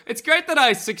 so it's great that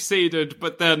I succeeded,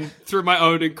 but then through my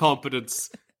own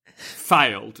incompetence,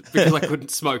 failed because I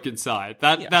couldn't smoke inside.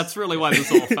 That's really why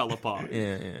this all fell apart.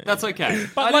 Yeah. That's okay.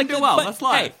 But I didn't do well. but, That's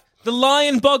life. Hey, the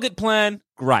Lion Boggart plan,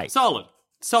 great.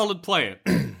 Solid plan.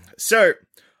 So,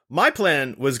 my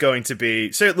plan was going to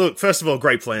be... So, look, first of all,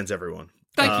 great plans, everyone.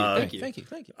 Thank you.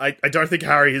 I don't think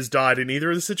Harry has died in either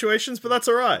of the situations, but that's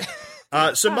all right.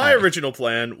 So my original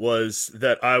plan was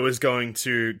that I was going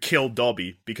to kill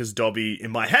Dobby, because Dobby,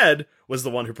 in my head, was the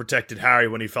one who protected Harry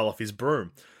when he fell off his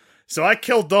broom. So I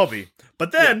killed Dobby,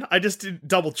 but then I just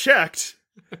double-checked,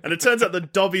 and it turns out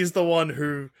that Dobby's the one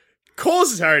who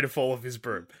causes Harry to fall off his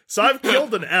broom. So I've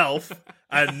killed an elf,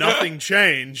 and nothing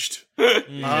changed.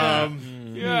 Yeah.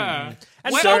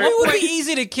 And Dobby would be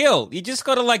easy to kill. You just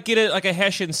got to get a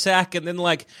Hessian sack and then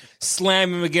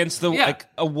slam him against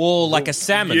a wall like a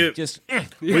salmon.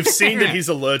 We've seen that he's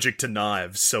allergic to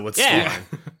knives, so it's fine.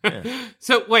 Yeah.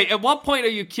 So wait, at what point are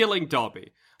you killing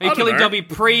Dobby? Are you killing Dobby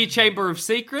pre-Chamber of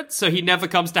Secrets, so he never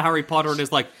comes to Harry Potter and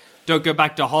is like, "Don't go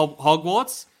back to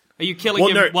Hogwarts"? Are you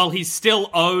killing him while he's still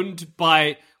owned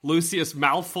by Lucius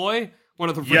Malfoy? One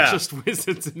of the richest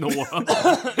wizards in the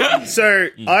world. So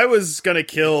I was going to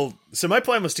kill... So my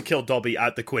plan was to kill Dobby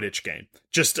at the Quidditch game.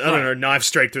 Just, I don't know, knife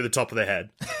straight through the top of the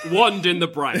head. Wand in the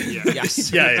brain,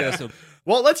 Yes. Yeah.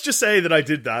 Well, let's just say that I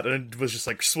did that, and it was just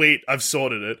sweet, I've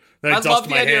sorted it. Then I love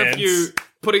the idea hands. of you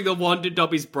putting the wand in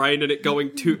Dobby's brain and it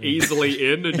going too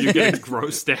easily in and you getting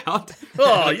grossed out.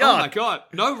 Oh, yeah. Oh my god,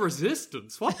 no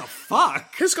resistance. What the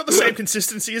fuck? It's got the same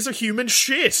consistency as a human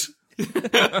shit.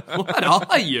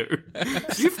 What are you?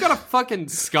 You've got a fucking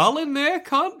skull in there,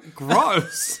 cunt?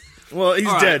 Gross. Well,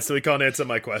 he's dead, so he can't answer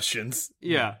my questions.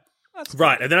 Yeah.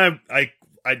 Right, and then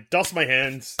I dust my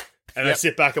hands, and I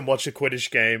sit back and watch a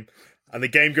Quidditch game, and the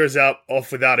game goes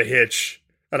off without a hitch,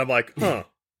 and I'm like, huh.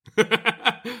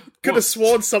 Could have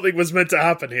sworn something was meant to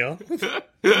happen here.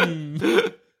 And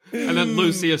then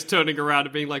Lucius turning around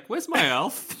and being like, "Where's my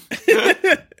elf?"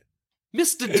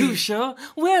 Mr. Dusha,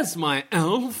 where's my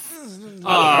elf?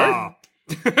 Why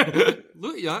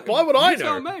would I know?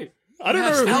 Tell me. I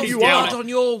don't know who you are. On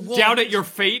your wall. Down at your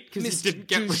feet because you didn't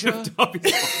get rid of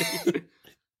Dobby's body.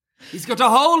 He's got a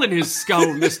hole in his skull,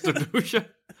 Mr. Dusha.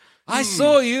 I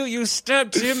saw you. You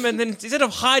stabbed him, and then instead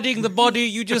of hiding the body,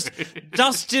 you just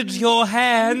dusted your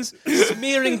hands,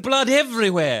 smearing blood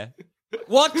everywhere.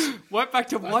 What? Went back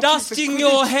to watching dusting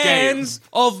your hands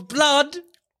of blood?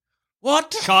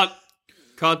 What?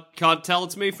 Can't tell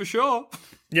it's me for sure.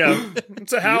 Yeah,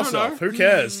 it's a house elf. Who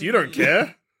cares? You don't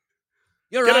care.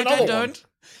 You're Get right, I another don't. one.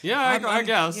 Yeah, I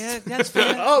guess. Yeah, that's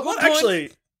fair. Oh, well,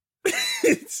 actually...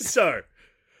 So...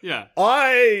 Yeah.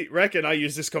 I reckon I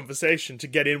used this conversation to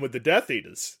get in with the Death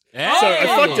Eaters. Hey! So I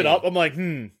fucked it up. I'm like,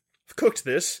 I've cooked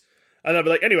this. And I'll be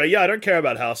like, anyway, I don't care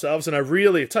about house elves, and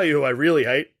tell you who I really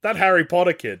hate, that Harry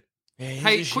Potter kid.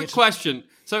 Hey, quick question.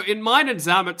 So in mine and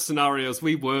Zamet scenarios,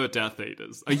 we were Death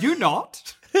Eaters. Are you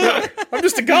not? I'm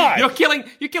just a guy. You're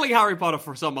killing Harry Potter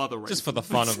for some other reason. Just for the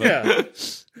fun of it. Yeah.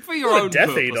 For your own Death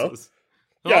purposes.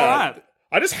 Eater. Yeah, Alright.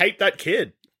 I just hate that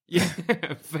kid. Yeah,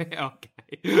 fair, okay.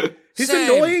 He's Same.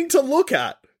 annoying to look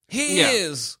at. He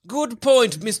is. Good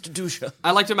point, Mr. Dusha.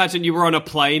 I like to imagine you were on a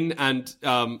plane and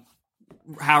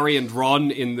Harry and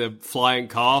Ron in the flying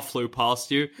car flew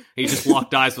past you, and you just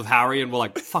locked eyes with Harry and were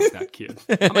like, "Fuck that kid!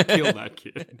 I'm gonna kill that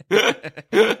kid."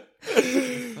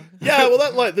 Yeah,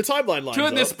 well, the timeline lines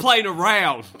Turn this plane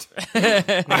around.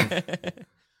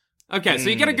 Okay, so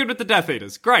you get a good with the Death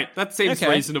Eaters. Great, that seems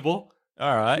reasonable.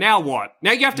 All right. Now what?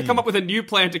 Now you have to come up with a new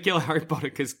plan to kill Harry Potter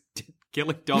because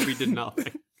killing Dobby did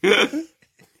nothing.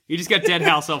 You just got dead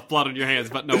house elf blood on your hands,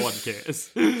 but no one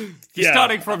cares. You're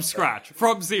starting from scratch,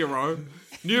 from zero.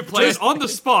 New plan on the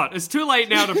spot. It's too late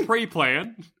now to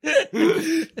pre-plan.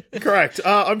 Correct.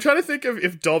 I'm trying to think of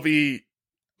if Dobby,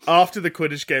 after the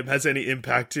Quidditch game, has any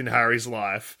impact in Harry's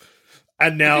life.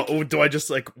 And now, or do I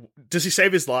just does he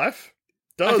save his life?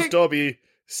 Does Dobby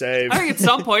save? I think at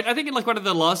some point, I think in one of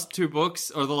the last two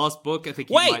books, or the last book, I think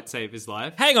he might save his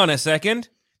life. Hang on a second.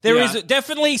 There is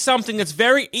definitely something that's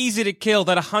very easy to kill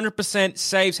that 100%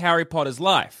 saves Harry Potter's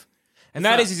life. And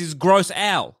that is his gross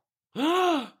owl.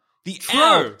 The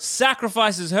owl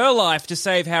sacrifices her life to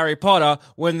save Harry Potter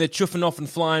when they're chuffing off and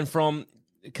flying from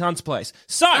Cunt's place.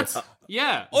 So,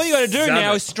 all you gotta do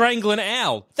now is strangle an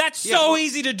owl. That's so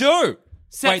easy to do.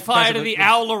 Set fire to the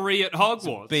owlery at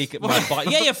Hogwarts.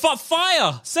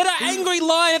 Fire! Set an angry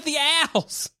line at the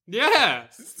owls. Yeah.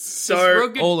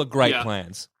 So, all the great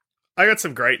plans. I got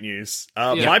some great news.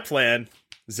 My plan,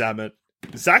 Zamet,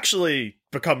 has actually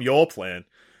become your plan.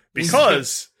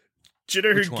 Because, do you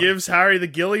know who gives Harry the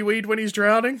gillyweed when he's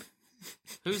drowning?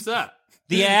 Who's that?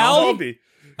 The owl? Dobby.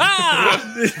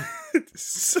 Ah!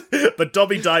 But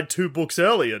Dobby died 2 books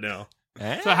earlier now.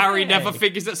 So Harry never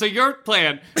figures it. So your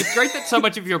plan, it's great that so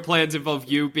much of your plans involve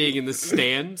you being in the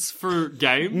stands for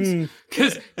games.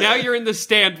 Because now you're in the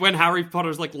stand when Harry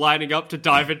Potter's like lining up to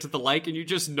dive into the lake and you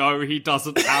just know he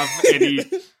doesn't have any...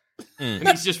 And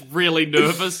he's just really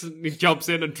nervous and he jumps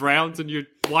in and drowns and you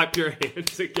wipe your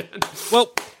hands again.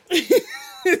 Well...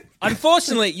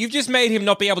 Unfortunately, you've just made him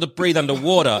not be able to breathe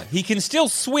underwater. He can still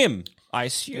swim, I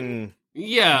assume.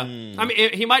 Yeah. I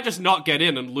mean, he might just not get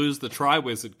in and lose the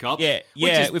Triwizard Cup. Which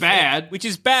is bad. Which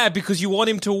is bad because you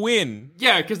want him to win.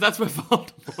 Yeah, because that's where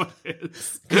Voldemort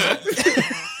is.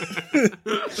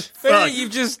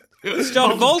 You've just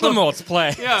stopped Voldemort's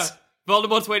plans. Yeah.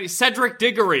 Voldemort's waiting. Cedric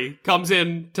Diggory comes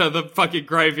in to the fucking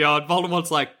graveyard. Voldemort's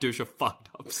like, Dusha fucked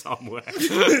up somewhere.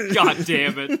 God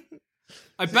damn it.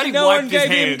 I bet he no wiped one his gave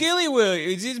hands. him Gilly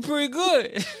Williams. He's pretty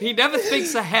good. He never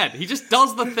thinks ahead. He just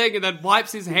does the thing and then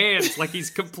wipes his hands like he's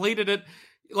completed it,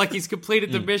 like he's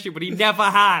completed the mission, but he never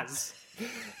has.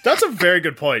 That's a very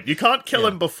good point. You can't kill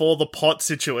him before the pot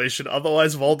situation,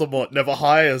 otherwise Voldemort never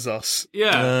hires us.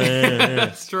 Yeah,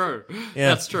 that's true. Yeah.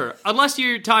 That's true. Unless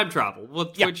you time travel,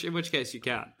 in which case you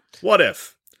can. What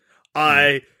if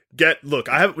I get... Look,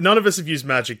 none of us have used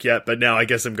magic yet, but now I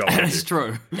guess I'm going to. That's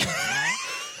true.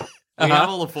 We have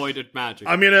all avoided magic.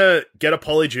 I'm gonna get a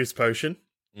Polyjuice potion,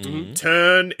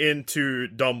 turn into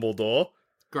Dumbledore.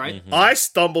 Great. I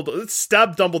stab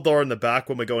Dumbledore in the back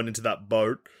when we're going into that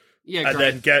boat. Yeah,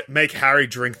 and then make Harry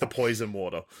drink the poison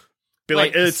water. Be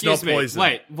like, it's not poison.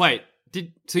 Wait.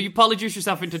 So you Polyjuice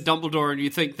yourself into Dumbledore and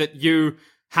you think that you,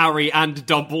 Harry, and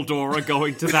Dumbledore are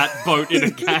going to that boat in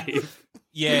a cave?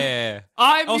 Yeah.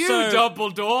 I'm you,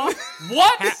 Dumbledore.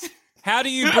 What? How do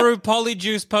you brew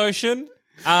Polyjuice potion?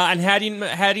 And how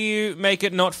do you make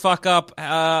it not fuck up?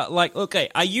 Are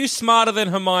you smarter than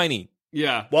Hermione?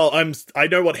 Yeah. Well, I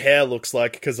know what hair looks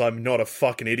like because I'm not a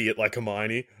fucking idiot like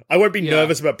Hermione. I won't be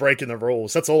nervous about breaking the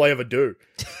rules. That's all I ever do.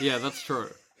 Yeah, that's true.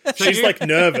 She's like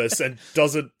nervous and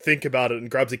doesn't think about it and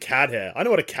grabs a cat hair. I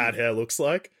know what a cat hair looks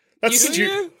like. That's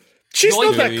stupid. She's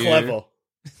not that clever.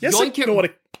 Yes, I know what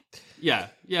a... Yeah,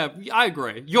 I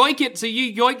agree. Yoink it, so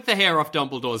you yoink the hair off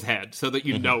Dumbledore's head so that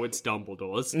you know it's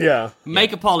Dumbledore's. Yeah.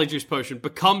 Make a Polyjuice potion,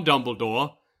 become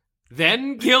Dumbledore,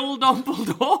 then kill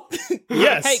Dumbledore?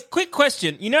 Yes. Hey, quick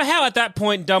question. You know how at that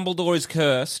point Dumbledore is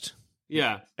cursed?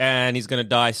 Yeah. And he's going to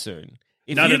die soon.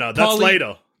 No. That's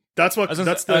later. So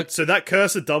that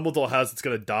curse that Dumbledore has, it's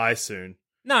going to die soon.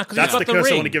 No, because that's he's got the the curse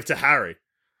ring. I want to give to Harry.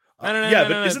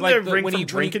 No. Isn't there a ring from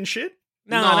drinking shit?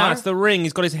 No, it's the ring.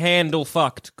 He's got his hand all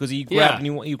fucked because he grabbed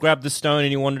he grabbed the stone and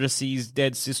he wanted to see his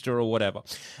dead sister or whatever.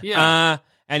 Yeah.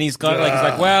 And he's got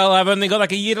he's like, well, I've only got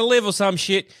like a year to live or some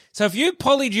shit. So if you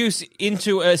Polyjuice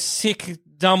into a sick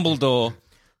Dumbledore,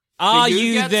 are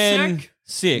you then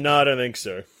sick? No, I don't think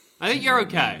so. I think you're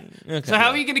okay. So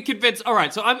how are you going to convince... All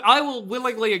right, so I will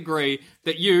willingly agree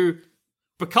that you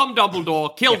become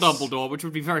Dumbledore, kill Dumbledore, which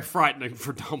would be very frightening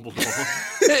for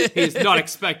Dumbledore. He's not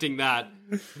expecting that.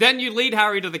 Then you lead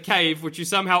Harry to the cave, which you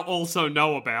somehow also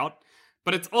know about.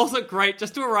 But it's also great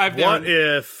just to arrive there. What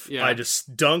if I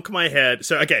just dunk my head...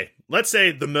 So, okay, let's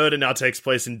say the murder now takes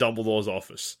place in Dumbledore's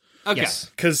office. Okay.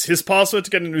 Because his password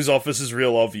to get into his office is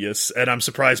real obvious, and I'm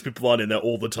surprised people aren't in there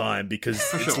all the time because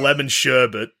it's lemon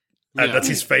sherbet, and that's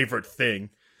his favorite thing.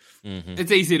 Mm-hmm.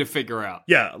 It's easy to figure out.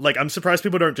 Yeah, like, I'm surprised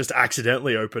people don't just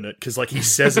accidentally open it, because, like, he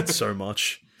says it so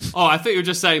much. Oh, I thought you were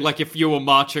just saying, like, if you were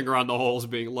marching around the halls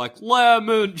being like,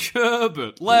 lemon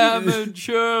sherbet,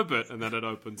 and then it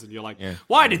opens and you're like,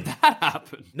 why did that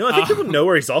happen? No, I think people know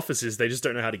where his office is, they just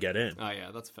don't know how to get in. Oh, yeah,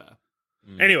 that's fair.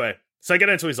 Anyway, so I get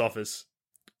into his office.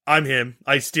 I'm him.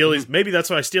 I steal his... Maybe that's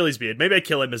why I steal his beard. Maybe I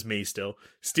kill him as me still.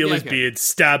 Steal his beard,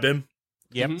 stab him.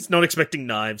 Yep. He's not expecting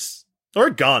knives. Or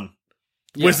a gun.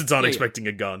 Wizards aren't expecting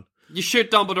a gun. You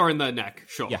shoot Dumbledore in the neck,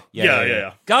 sure.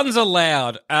 Yeah. Guns are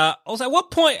loud. Also, at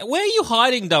what point... Where are you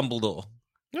hiding Dumbledore?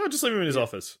 No, just leave him in his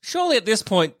office. Surely at this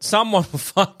point, someone will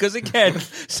fuck, because again,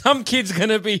 some kid's going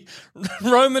to be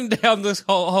roaming down this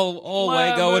whole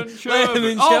hallway going,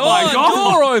 lemon oh my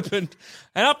God. Door opened.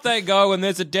 And up they go, and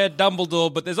there's a dead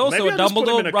Dumbledore, but there's also a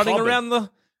Dumbledore running around the...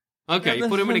 Okay, you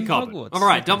put him in a cupboard. Hogwarts. All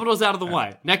right, Dumbledore's out of the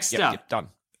way. Next step. Yep, done.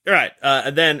 All right,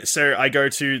 and then, so I go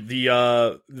to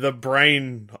the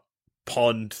brain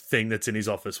pond thing that's in his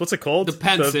office. What's it called? The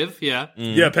Pensive, yeah.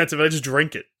 Yeah, Pensive, I just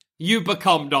drink it. You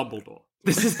become Dumbledore.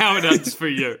 This is how it ends for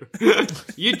you.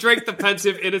 You drink the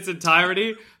Pensive in its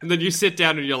entirety, and then you sit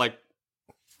down and you're like,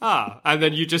 and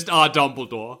then you just are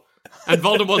Dumbledore. And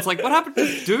Voldemort's like, what happened to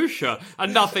Dusha?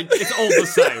 And nothing, it's all the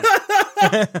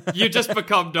same. You just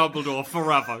become Dumbledore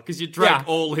forever, because you drank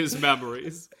all his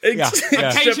memories. Except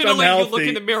Occasionally I'm you look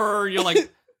in the mirror and you're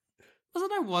like,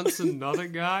 Wasn't I once another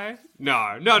guy? No.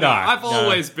 I've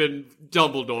always been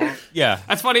Dumbledore. Yeah.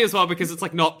 That's funny as well because it's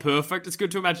like not perfect. It's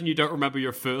good to imagine you don't remember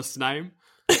your first name.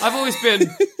 I've always been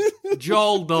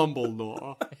Joel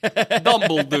Dumbledore.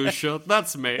 Dumbledore,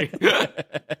 that's me.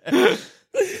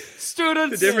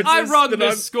 Students, I run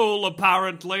this school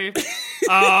apparently. But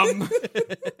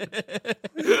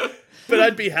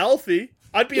I'd be healthy.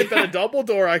 I'd be a better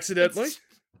Dumbledore accidentally.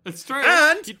 It's true.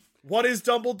 And what is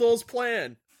Dumbledore's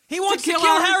plan? He wants to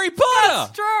kill Harry Potter!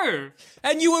 That's true!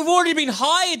 And you have already been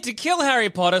hired to kill Harry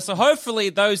Potter, so hopefully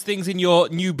those things in your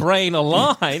new brain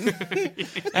align.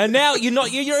 And now you're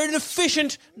an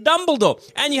efficient Dumbledore.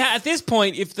 And at this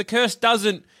point, if the curse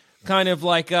doesn't kind of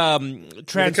like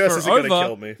transfer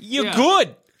over, you're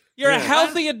good. You're a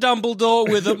healthier Dumbledore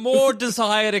with a more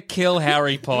desire to kill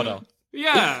Harry Potter.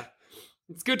 Yeah.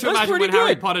 It's good to imagine when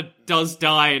Harry Potter does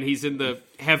die and he's in the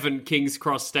Heaven King's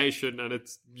Cross station and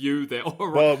it's you there.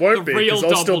 Well, it won't be, because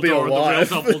I'll still be alive.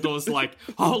 The real Dumbledore's like,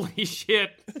 holy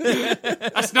shit.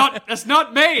 That's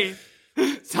not me.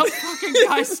 Some fucking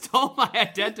guy stole my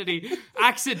identity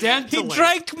accidentally. He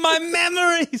drank my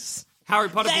memories. Harry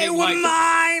Potter they being were like,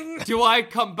 mine. Do I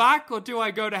come back or do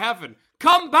I go to heaven?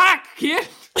 Come back, kid.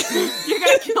 You're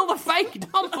going to kill the fake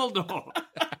Dumbledore.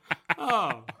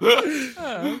 Oh.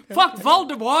 Fuck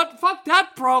Voldemort. Fuck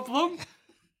that problem.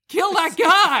 Kill that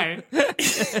guy.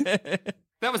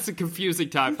 That was a confusing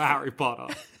time for Harry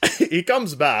Potter. He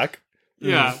comes back.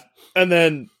 Yeah. And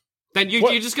then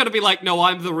you're just going to be like, no,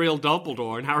 I'm the real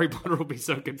Dumbledore, and Harry Potter will be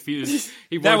so confused.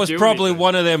 That was probably anything.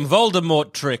 One of them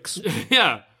Voldemort tricks.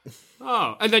 Yeah.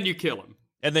 Oh, and then you kill him.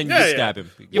 And then you stab him.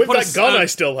 With that gun I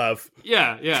still have.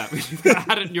 Yeah. You've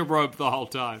had it in your robe the whole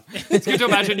time. It's good to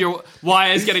imagine your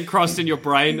wires getting crossed in your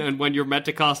brain, and when you're meant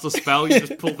to cast a spell, you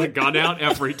just pull the gun out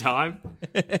every time.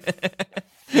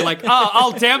 You're like,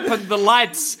 I'll dampen the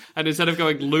lights. And instead of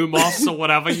going Lumos or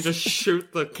whatever, you just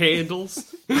shoot the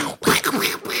candles.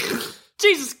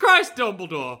 Jesus Christ,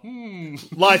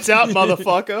 Dumbledore. Lights out,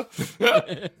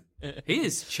 motherfucker. He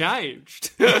has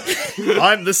changed.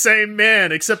 I'm the same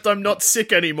man, except I'm not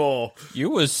sick anymore.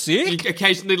 You were sick?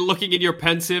 Occasionally looking in your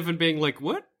pensive and being like,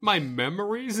 what? My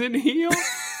memory's in here?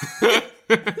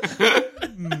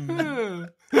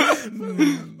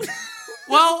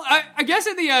 Well, I guess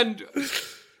in the end,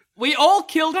 we all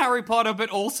killed Harry Potter,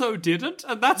 but also didn't,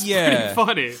 and that's pretty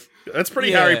funny. That's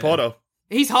pretty Harry Potter.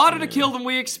 He's harder to kill than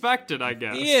we expected, I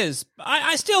guess. He is.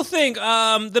 I still think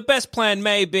the best plan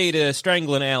may be to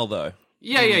strangle an owl, though.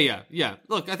 Yeah.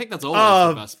 Look, I think that's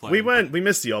always the best plan. We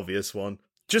missed the obvious one.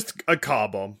 Just a car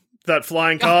bomb. That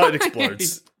flying car, it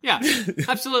explodes. Yeah,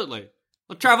 absolutely.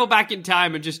 We'll travel back in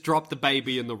time and just drop the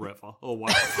baby in the river, or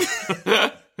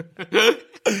whatever. That's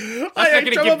not going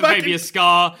to give the baby a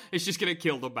scar. It's just going to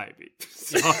kill the baby.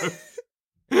 So...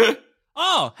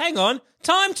 Oh, hang on.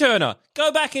 Time Turner.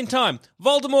 Go back in time.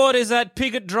 Voldemort is at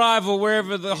Piggott Drive or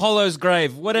wherever the Hollow's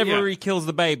grave, whatever he kills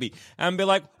the baby. And be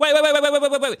like, wait.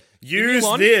 Use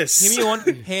this. Give me one.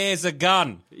 Here's a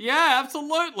gun. Yeah,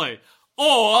 absolutely.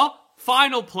 Or,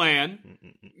 final plan,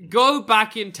 go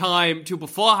back in time to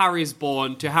before Harry's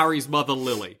born to Harry's mother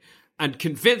Lily and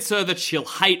convince her that she'll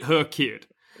hate her kid.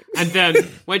 And then,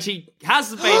 when she has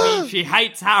the baby, she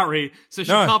hates Harry, so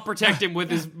she can't protect him with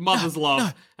his mother's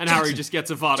love, and Jackson, Harry just gets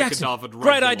Avada Kedavra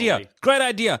regularly. Great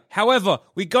idea. However,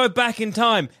 we go back in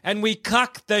time, and we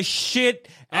cuck the shit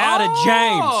out of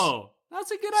James. Oh,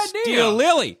 that's a good idea. Steal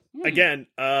Lily. Again,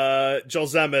 Joel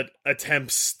Zammett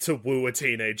attempts to woo a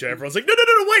teenager. Everyone's like, no,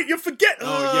 wait, you forget.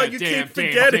 You keep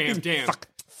forgetting. Damn.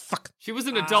 Fuck. She was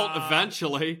an adult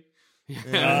eventually.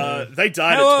 They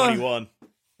died at 21.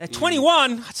 At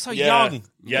 21? That's so young.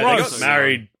 Yeah, they got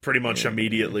married pretty much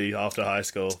immediately after high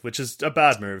school, which is a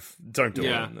bad move. Don't do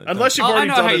it. Unless you've already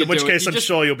done it, in which case I'm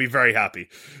sure you'll be very happy.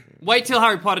 Wait till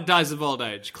Harry Potter dies of old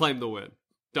age. Claim the win.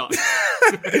 Done.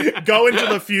 Go into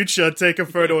the future, take a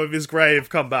photo of his grave,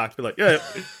 come back. Be like, yeah.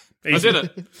 I did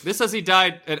it. This says he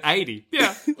died at 80.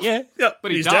 Yeah. But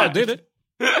he's dead. Did it.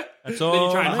 That's all. Then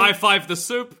you try and high-five the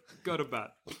soup. Go to bed.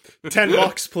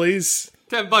 $10, please.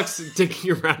 $10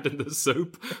 digging around in the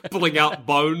soup, pulling out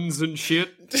bones and shit.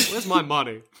 Where's my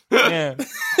money? Yeah.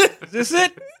 Is this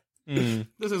it?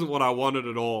 This isn't what I wanted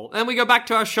at all. And we go back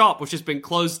to our shop, which has been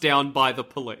closed down by the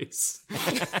police.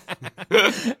 And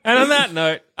on that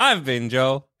note, I've been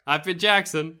Joel. I've been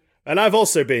Jackson. And I've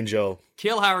also been Joel.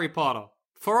 Kill Harry Potter.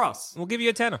 For us. We'll give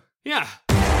you a tenner. Yeah.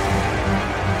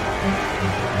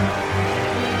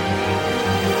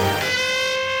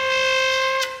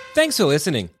 Thanks for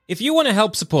listening. If you want to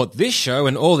help support this show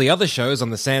and all the other shows on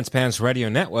the Sans Pants Radio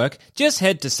Network, just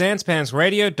head to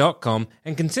sanspantsradio.com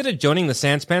and consider joining the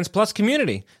Sans Pants Plus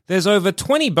community. There's over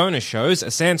 20 bonus shows,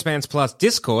 a Sans Pants Plus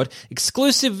Discord,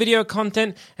 exclusive video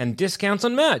content, and discounts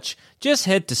on merch. Just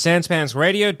head to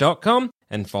sanspantsradio.com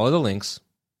and follow the links.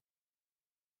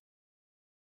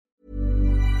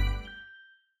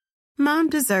 Mom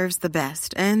deserves the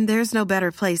best, and there's no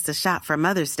better place to shop for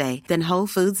Mother's Day than Whole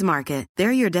Foods Market.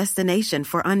 They're your destination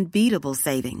for unbeatable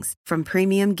savings, from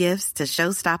premium gifts to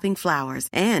show-stopping flowers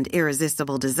and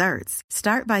irresistible desserts.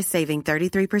 Start by saving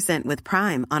 33% with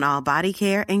Prime on all body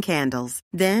care and candles.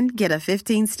 Then get a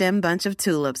 15-stem bunch of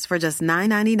tulips for just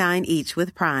 $9.99 each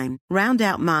with Prime. Round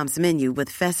out Mom's menu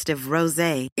with festive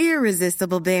rosé,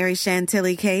 irresistible berry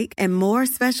chantilly cake, and more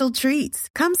special treats.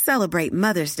 Come celebrate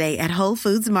Mother's Day at Whole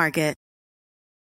Foods Market.